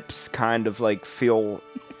lips kind of like feel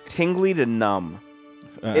tingly to numb.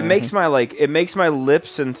 It makes my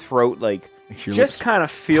lips and throat like just kind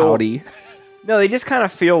of feel pouty. No, they just kind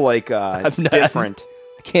of feel like different.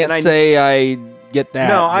 I can't say I get that.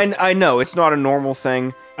 No, I know it's not a normal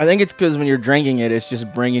thing. I think it's because when you're drinking it, it's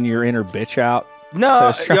just bringing your inner bitch out.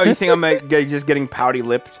 No, you think I'm just getting pouty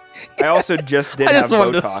lipped? I also just did have Botox.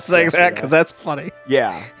 I just wanted to say that because that's funny.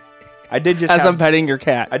 Yeah, I did just. I'm petting your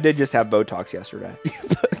cat. I did just have Botox yesterday.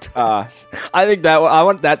 I think I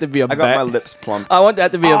want that to be a bet. I got my lips plumped. I want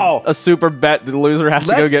that to be a super bet. The loser has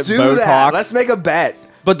to go get Botox. That. Let's make a bet.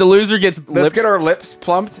 But the loser gets. Let's get our lips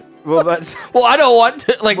plumped. Well, that's. Well, I don't want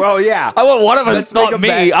to Well, yeah. I want one of us. It's not me.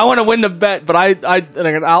 Bet. I want to win the bet, but I like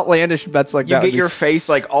an outlandish bets like that. You get your face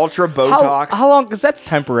like ultra Botox. How long? Because that's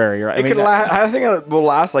temporary, right? It could last. I think it will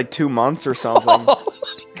last like 2 months or something. Oh,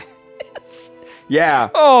 yeah.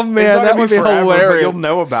 Oh man, that would be hilarious. But you'll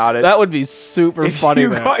know about it. That would be super funny. You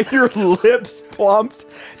got your lips plumped,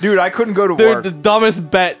 dude. I couldn't go to work. Dude, the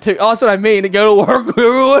dumbest bet. Oh, that's what I mean. To go to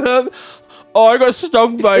work. Oh, I got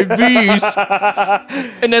stung by bees.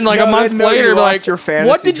 And then a month later,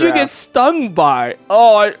 what did you get stung by?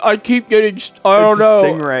 Oh, I keep getting, I don't know.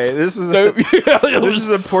 Stingray. This is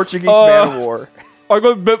a Portuguese man of war. I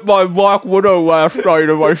got bit by a black widow last night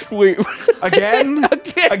in my sleep. Again?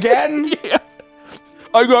 Again? Yeah.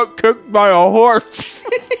 I got kicked by a horse.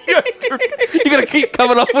 You're gonna keep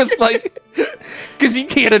coming up with because you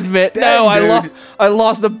can't admit. I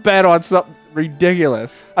lost a bet on something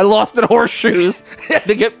ridiculous. I lost at horseshoes. Had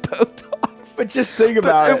to get Botox. But just think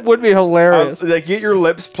about it. It would be hilarious. Get your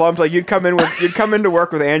lips plumped. You'd come into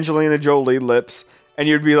work with Angelina Jolie lips, and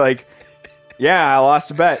you'd be like, "Yeah, I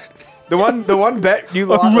lost a bet." The one bet you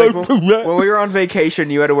lost when we were on vacation.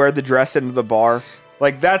 You had to wear the dress into the bar.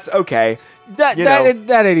 That's okay. That ain't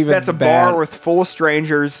even. That's a bad. bar with full of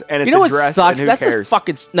strangers, and it's a dress. What sucks? And who That's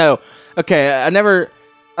cares? no. Okay, I was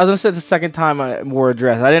gonna say it's the second time I wore a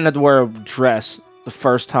dress. I didn't have to wear a dress the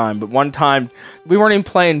first time, but one time we weren't even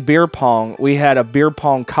playing beer pong. We had a beer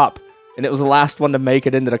pong cup, and it was the last one to make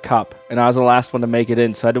it into the cup, and I was the last one to make it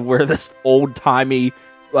in. So I had to wear this old timey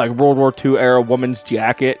World War II era woman's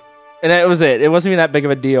jacket. And that was it. It wasn't even that big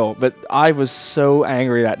of a deal. But I was so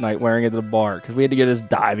angry that night wearing it to the bar because we had to get this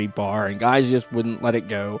divey bar and guys just wouldn't let it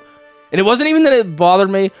go. And it wasn't even that it bothered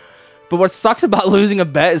me. But what sucks about losing a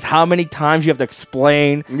bet is how many times you have to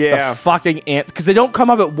explain the fucking answer. Because they don't come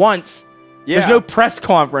up at once. Yeah. There's no press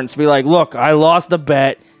conference. Be like, look, I lost a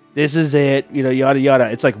bet. This is it. Yada, yada.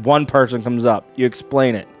 It's like one person comes up. You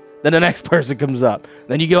explain it. Then the next person comes up.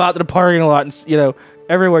 Then you go out to the parking lot and,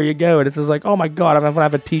 everywhere you go, and it's just like, oh my god, I'm gonna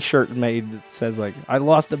have a T-shirt made that says I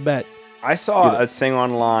lost a bet. I saw a thing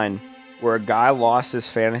online where a guy lost his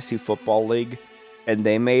fantasy football league, and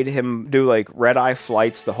they made him do red-eye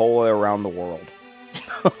flights the whole way around the world.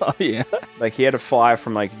 Yeah, he had to fly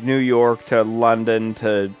from New York to London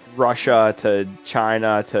to Russia to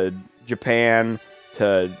China to Japan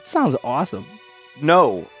to. Sounds awesome.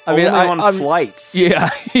 No, on flights. Yeah,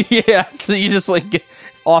 yeah. So you just get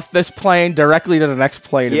off this plane directly to the next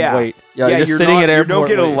plane and wait. Yeah, you're just sitting at airport. You don't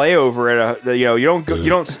get a layover at a. You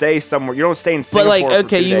don't stay somewhere. You don't stay in Singapore. But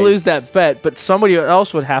okay, you lose that bet, but somebody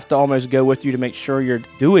else would have to almost go with you to make sure you're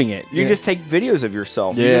doing it. You just take videos of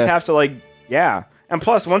yourself. Yeah. You just have to And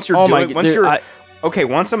plus, once you're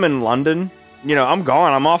once I'm in London. I'm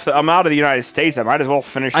gone. I'm out of the United States. I might as well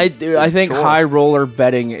finish. I think high roller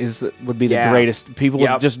betting would be the greatest. People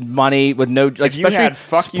with just money with no especially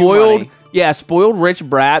spoiled. Yeah, spoiled rich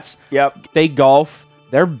brats. Yep. They golf.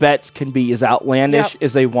 Their bets can be as outlandish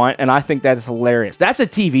as they want, and I think that is hilarious. That's a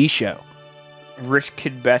TV show. Rich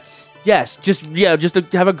kid bets. Yes, just to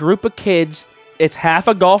have a group of kids. It's half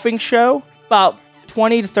a golfing show, about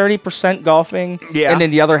 20 to 30% golfing, and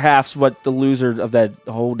then the other half's what the loser of that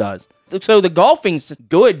whole does. So the golfing's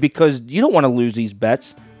good because you don't want to lose these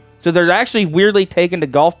bets. So they're actually weirdly taking the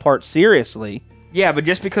golf part seriously. Yeah, but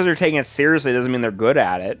just because they're taking it seriously doesn't mean they're good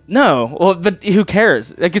at it. No, well, but who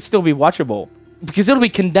cares? It could still be watchable because it'll be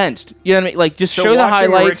condensed. You know what I mean? Like, just So show the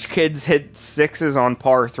watching highlights. rich kids hit sixes on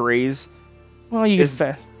par threes Well, you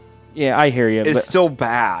yeah, I hear you. is But, still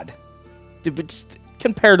bad. dude, but just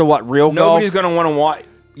compared to what real Nobody's golf? gonna want to watch.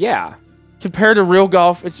 Yeah, Compared to real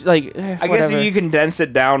golf, it's like I guess if you condense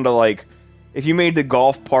it down to like, if you made the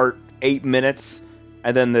golf part 8 minutes,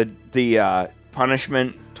 and then the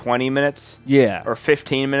punishment 20 minutes, yeah, or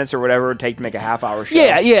 15 minutes or whatever it would take to make a half-hour show.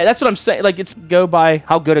 yeah, that's what I'm saying. Like, it's go by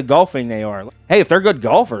how good at golfing they are. Hey, if they're good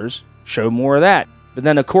golfers, show more of that. But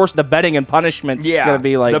then, of course, the betting and punishment's gonna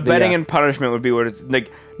be like the betting and punishment would be what it's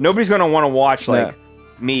like. Nobody's gonna want to watch like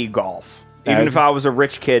me golf, even if I was a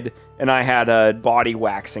rich kid and I had a body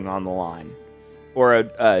waxing on the line, or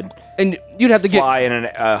and you'd have to fly in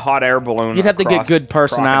a hot air balloon. You'd have to get good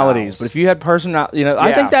personalities. crocodiles. But if you had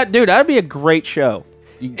I think that'd be a great show.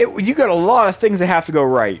 You got a lot of things that have to go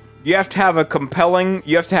right. You have to have a compelling.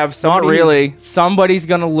 You have to have somebody. Not really. Somebody's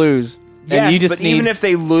gonna lose. Yes, and you just but even if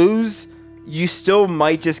they lose, you still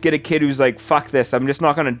might just get a kid who's like, "Fuck this! I'm just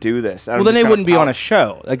not gonna do this." Well, then they wouldn't be on a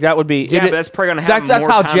show. Like that would be. Yeah, but that's probably gonna happen. That's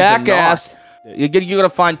more how times Jackass. than You gotta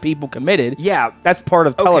find people committed. not. Yeah, That's part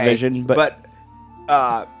of okay, television. But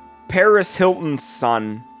Paris Hilton's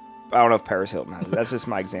son. I don't know if Paris Hilton has it. That's just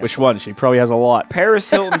my example. which one? She probably has a lot. Paris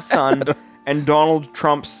Hilton's son and Donald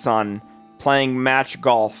Trump's son playing match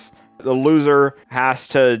golf. The loser has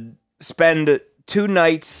to spend 2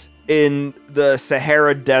 nights in the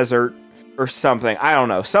Sahara Desert or something. I don't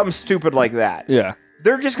know. Something stupid like that. Yeah.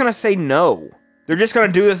 They're just going to say no. They're just going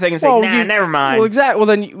to do the thing and say, nah, never mind. Well, exactly. Well,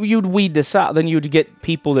 then you'd weed this out. Then you'd get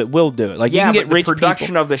people that will do it. Like yeah, you can get but rich the production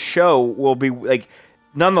people. of the show will be like,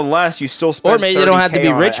 nonetheless, you still spend Or maybe they don't have to be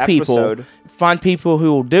 $30K on rich an people. episode. Find people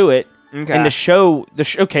who will do it. Okay. And the show,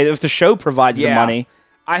 okay, if the show provides the money.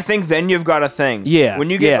 I think then you've got a thing. Yeah. When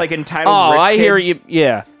you get like entitled oh, rich I kids, hear you.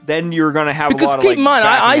 Yeah. then you're going to have Because a lot of keep like in mind,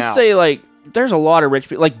 I backing out. say like there's a lot of rich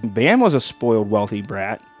people. Like Bam was a spoiled, wealthy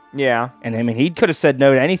brat, Yeah. and I mean he could have said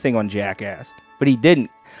no to anything on Jackass, but he didn't.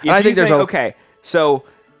 And If I you think there's a okay. So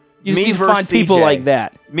you just me need to versus find people CJ. like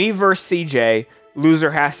that. Me versus CJ,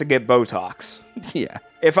 loser has to get Botox. Yeah.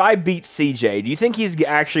 If I beat CJ, do you think he's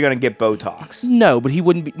actually going to get Botox? No, but he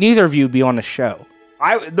wouldn't be. Neither of you would be on the show.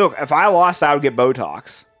 Look, if I lost, I would get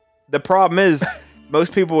Botox. The problem is,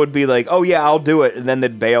 most people would be like, "Oh yeah, I'll do it," and then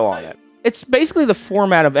they'd bail on it. It's basically the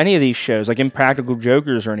format of any of these shows, like Impractical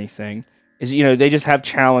Jokers or anything. Is they just have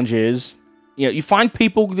challenges. You find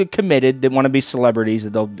people that committed that want to be celebrities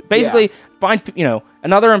that they'll basically find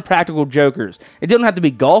another Impractical Jokers. It doesn't have to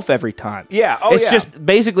be golf every time. Yeah.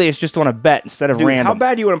 It's just on a bet instead of Dude, random. how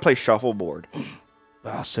bad do you want to play shuffleboard?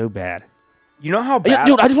 Oh, so bad. You know how bad,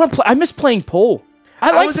 Dude, I just want to play. I miss playing pool.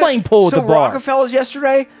 I like playing pool at the bar. Rockefeller's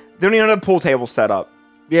yesterday, they don't even have a pool table set up.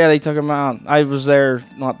 Yeah, they took them out. I was there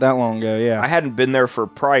not that long ago. Yeah. I hadn't been there for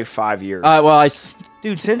probably 5 years.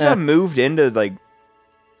 Dude, since I moved into like,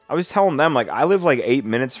 I was telling them like I live like 8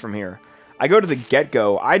 minutes from here. I go to the Get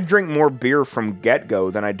Go. I drink more beer from Get Go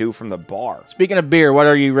than I do from the bar. Speaking of beer, what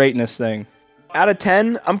are you rating this thing? Out of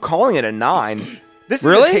 10, I'm calling it a 9. This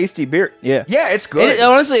Really? is a tasty beer. Yeah. Yeah, it's good.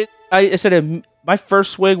 Honestly, I said my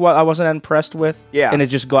first swig, I wasn't impressed with. Yeah. And it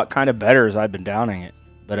just got kind of better as I've been downing it.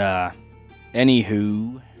 But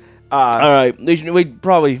anywho, all right, we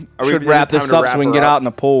probably should wrap this up so we can get out in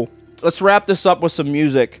the pool. Let's wrap this up with some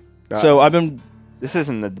music. So This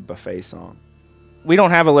isn't the buffet song. We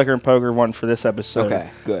don't have a liquor and poker one for this episode. Okay,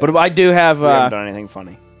 good. But I do have. We haven't done anything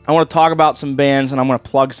funny. I want to talk about some bands and I'm going to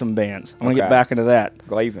plug some bands. I'm going to get back into that.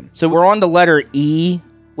 Glavin. So we're on the letter E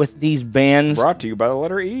with these bands. Brought to you by the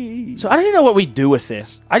letter E. So I don't even know what we do with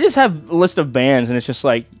this. I just have a list of bands and it's just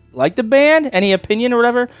like the band? Any opinion or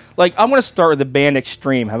whatever? Like, I'm going to start with the band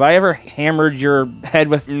Extreme. Have I ever hammered your head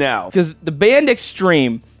with... No. Because the band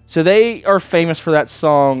Extreme, so they are famous for that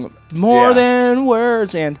song, More Than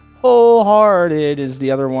Words, and Wholehearted is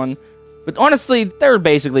the other one. But honestly, they're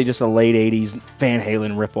basically just a late 80s Van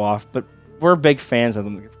Halen ripoff, but we're big fans of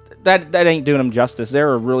them. That ain't doing them justice.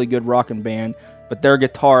 They're a really good rockin' band, but their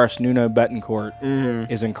guitarist, Nuno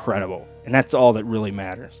Betancourt, is incredible. And that's all that really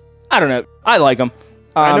matters. I don't know. I like them.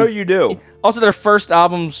 I know you do. Also, their first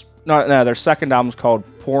album's... No, their second album's called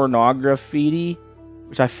Pornography,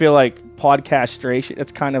 which I feel like podcastration.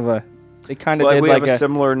 It's kind of a... They kind of did we like have a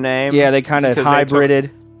similar name. Yeah, they kind of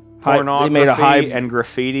hybrided. Pornography they made a and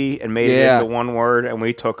graffiti and made it into one word, and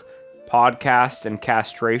we took podcast and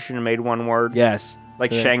castration and made one word. Yes.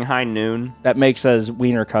 Like Shanghai Noon. That makes us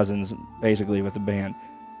Wiener Cousins, basically, with the band.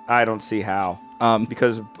 I don't see how.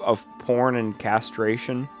 Because of porn and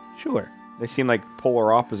castration? Sure. They seem like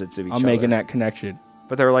polar opposites of each other. I'm making that connection.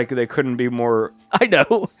 But they're like, they couldn't be more... I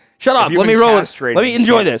know. Shut up. If you've Let me been roll it. castrated, Let me you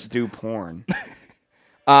enjoy can't this. Do porn.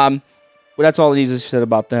 But that's all it needs to say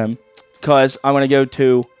about them. Because I'm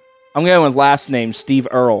going with last name, Steve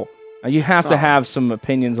Earle. Now, you have to have some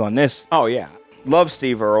opinions on this. Oh, yeah. Love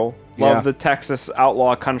Steve Earle. Love Yeah. the Texas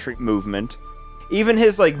outlaw country movement. Even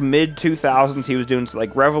his, like, mid-2000s, he was doing,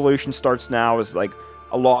 like, Revolution Starts Now is, like,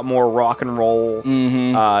 a lot more rock and roll.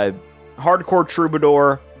 Mm-hmm. Hardcore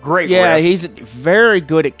Troubadour. Great riff. He's very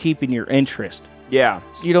good at keeping your interest. Yeah.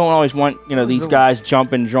 You don't always want, these guys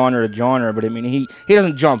jumping genre to genre, but I mean, he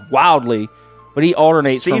doesn't jump wildly, but he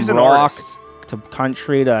alternates Steve's from an rock artist. to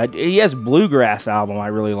country to... He has bluegrass album I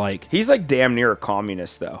really like. He's, like, damn near a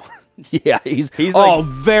communist, though. Yeah, he's like,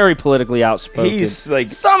 very politically outspoken. He's, like...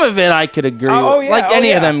 Some of it I could agree with. Oh, yeah. Like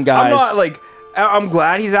any of them guys. I'm not, like... I'm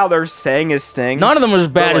glad he's out there saying his thing. None of them was as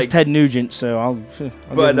bad as like, Ted Nugent, so I'll give him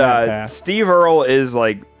that pass. Steve Earle is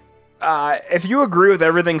like, if you agree with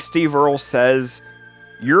everything Steve Earle says,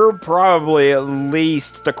 you're probably at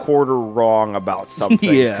least a quarter wrong about something.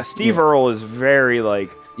 Because Steve Earle is very like,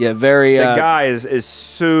 very. The guy is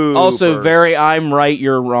super. Also very. I'm right,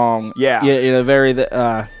 you're wrong. Yeah. Very.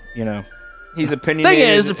 He's opinionated. Thing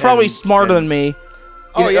is, probably smarter than me.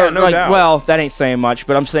 No doubt. Well, that ain't saying much,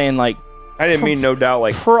 but I'm saying like. I didn't mean no doubt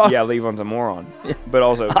like Levon's a moron, but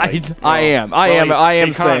also like, I am he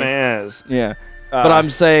saying kind of is. Yeah, but I'm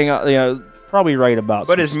saying probably right about.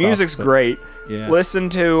 But his music's great. Yeah. Listen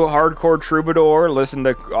to Hardcore Troubadour. Listen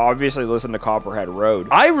to Copperhead Road.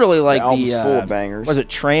 I really like the album's full of bangers. Was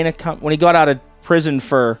it when he got out of prison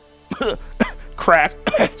for crack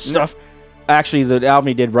stuff? Actually, the album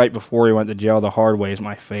he did right before he went to jail, The Hard Way, is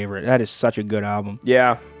my favorite. That is such a good album.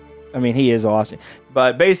 Yeah. I mean, he is awesome.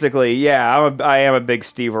 But basically, I am a big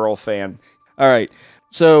Steve Earle fan. All right.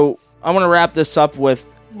 So I'm going to wrap this up with,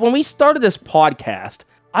 when we started this podcast,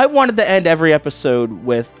 I wanted to end every episode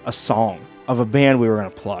with a song of a band we were going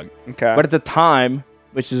to plug. Okay. But at the time,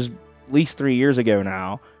 which is at least 3 years ago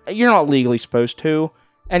now, you're not legally supposed to.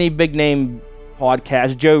 Any big name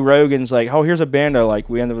podcast, Joe Rogan's like, oh, here's a band I like.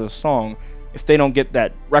 We ended with a song. If they don't get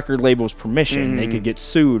that record label's permission, they could get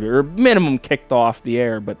sued or minimum kicked off the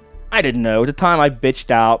air. But I didn't know. At the time, I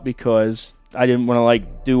bitched out because I didn't want to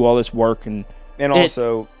like do all this work and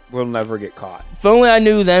also we'll never get caught. If only I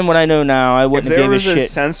knew then what I know now, I wouldn't have given a shit. If there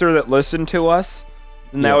was a censor that listened to us,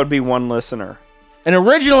 then that would be one listener. And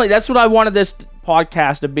originally, that's what I wanted this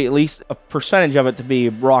podcast to be, at least a percentage of it to be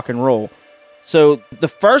rock and roll. So the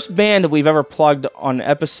first band that we've ever plugged on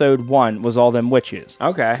episode 1 was All Them Witches.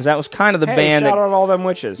 Okay. Because that was kind of the band. Shout out All Them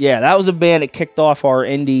Witches. Yeah, that was a band that kicked off our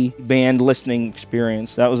indie band listening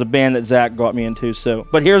experience. That was a band that Zach got me into.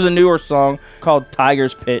 But here's a newer song called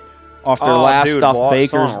Tiger's Pit off their last stuff,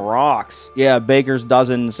 Baker's. Song rocks. Yeah, Baker's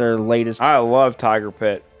Dozen's their latest. I love Tiger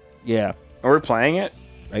Pit. Yeah. Are we playing it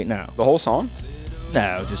right now? The whole song?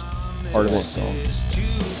 No, just part of that song.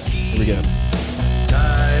 Here we go.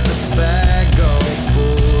 Tie the bag all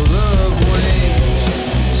full of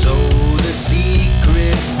wings, so the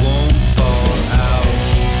secret won't fall out.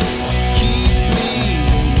 Keep me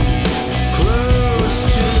close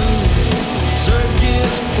to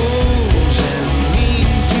circus poles and lean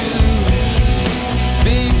to.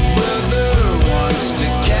 Big brother wants to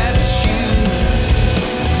catch you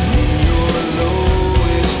in your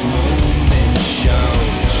lowest moment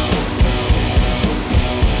shouts.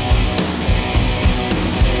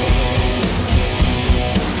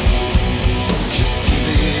 Just give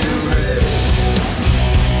it a rest.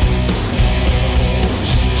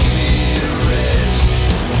 Just give it a rest.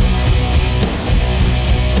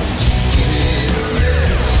 Just give it a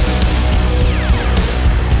rest.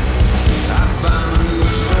 I found a new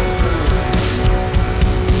soul.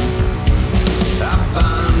 I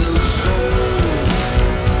found a new soul.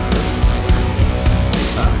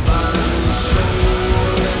 I found a new soul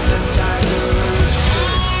in the tiger's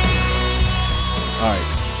pit. All right,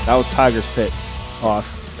 that was Tiger's Pit off.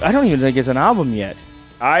 I don't even think it's an album yet.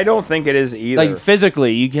 I don't think it is either. Like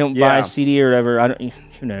physically, you can't buy a CD or whatever.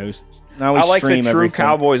 Who knows? Now we I like stream the True everything.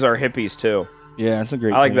 Cowboys Are Hippies too. Yeah, it's a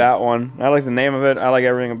great. I like tune. that one. I like the name of it. I like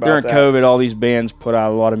everything about During that. COVID, all these bands put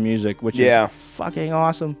out a lot of music, which is fucking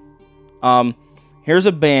awesome. Here's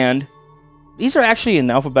a band. These are actually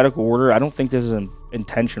in alphabetical order. I don't think this is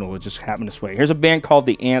intentional. It just happened this way. Here's a band called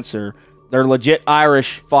The Answer. They're legit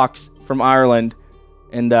Irish fucks from Ireland,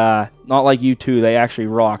 and not like U2. They actually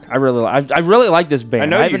rock. I really like this band. I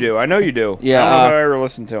know you do. I know you do. Yeah, I don't know if I ever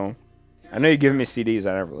listened to them. I know you give me CDs.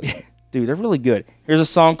 I never listen. Dude, they're really good. Here's a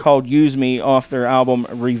song called Use Me off their album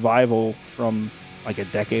Revival from like a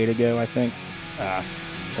decade ago, I think.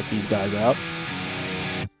 Check these guys out.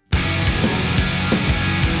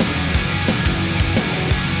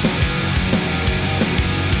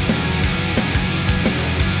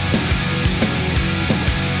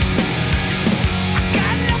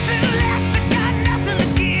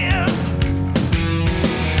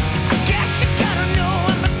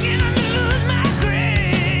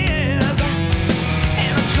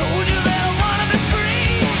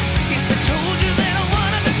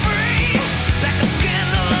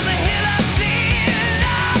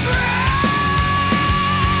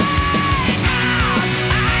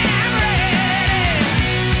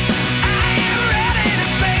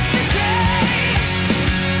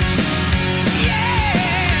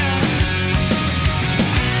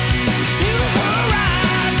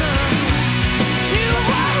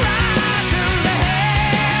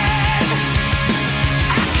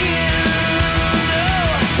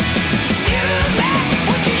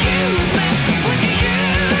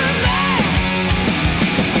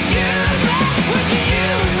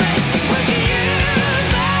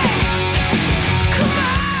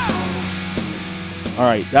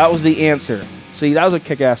 right, that was the answer. See, that was a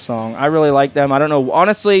kick-ass song. I really like them. I don't know.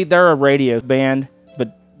 Honestly, they're a radio band,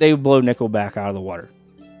 but they blow Nickelback out of the water,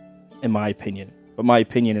 in my opinion. But my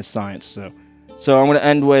opinion is science. So I'm going to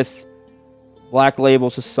end with Black Label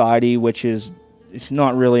Society, which is it's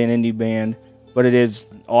not really an indie band, but it is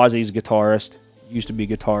Ozzy's guitarist. Used to be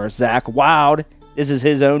guitarist. Zach Wilde. This is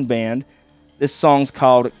his own band. This song's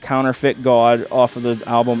called Counterfeit God off of the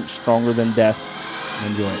album Stronger Than Death.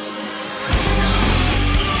 Enjoy it.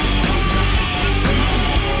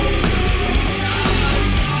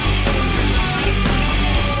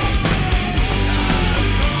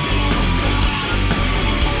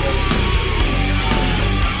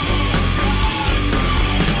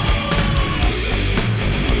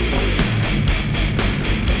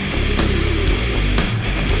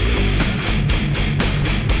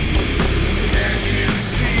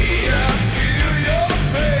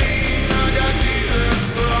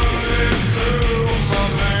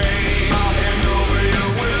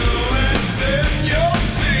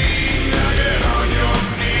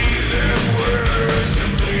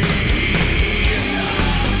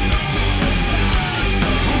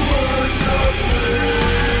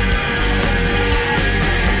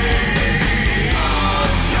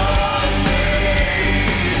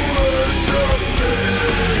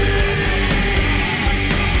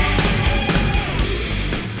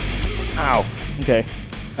 Okay.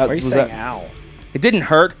 Why are you saying ow? It didn't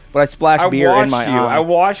hurt, but I splashed beer in my eye. I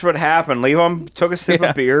watched what happened. Leon took a sip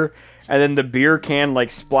of beer, and then the beer can like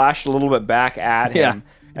splashed a little bit back at him. Yeah.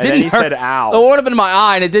 And then he said ow. It would have been in my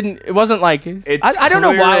eye, and it wasn't like... I don't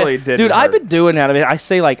know why. Dude, I've been doing that. I mean, I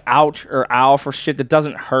say like ouch or ow for shit that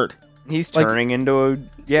doesn't hurt. He's turning into a...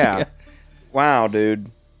 Yeah. Wow, dude.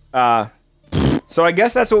 So I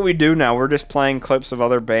guess that's what we do now. We're just playing clips of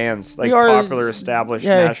other bands, like popular established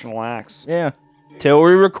national acts. Yeah. Till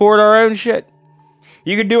we record our own shit.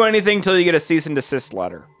 You could do anything till you get a cease and desist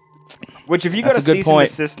letter. Which, if you got a cease and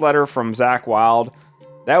desist letter from Zach Wilde,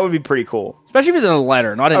 that would be pretty cool. Especially if it's in a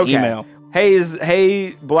letter, not an email.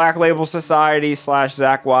 Hey, Black Label Society /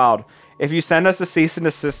 Zach Wilde. If you send us a cease and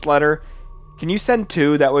desist letter, can you send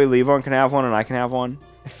 2? That way Levon can have one and I can have one.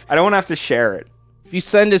 I don't want to have to share it. If you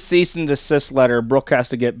send a cease and desist letter, Brooke has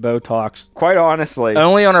to get Botox. Quite honestly.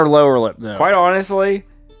 Only on her lower lip, though. Quite honestly,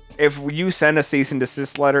 if you send a cease and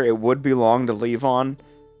desist letter, it would belong to Levon.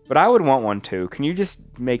 But I would want one too. Can you just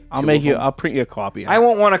make 2 I'll print you a copy. I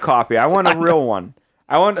won't want a copy. I want a real one.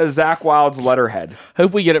 I want a Zach Wilde's letterhead.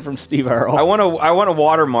 Hope we get it from Steve Earle. I want a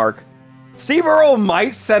watermark. Steve Earle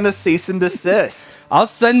might send a cease and desist. I'll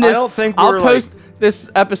send this. I don't think I'll post this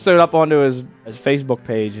episode up onto his Facebook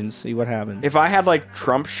page and see what happens. If I had like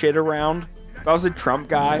Trump shit around, if I was a Trump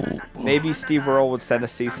guy, maybe Steve Earle would send a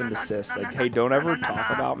cease and desist. Like, hey, don't ever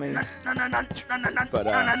talk about me. But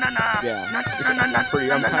yeah,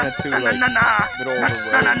 I'm kind of too like middle of the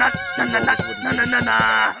road. Steve Earle just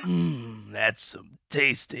wouldn't. That's some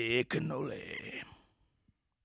tasty cannoli.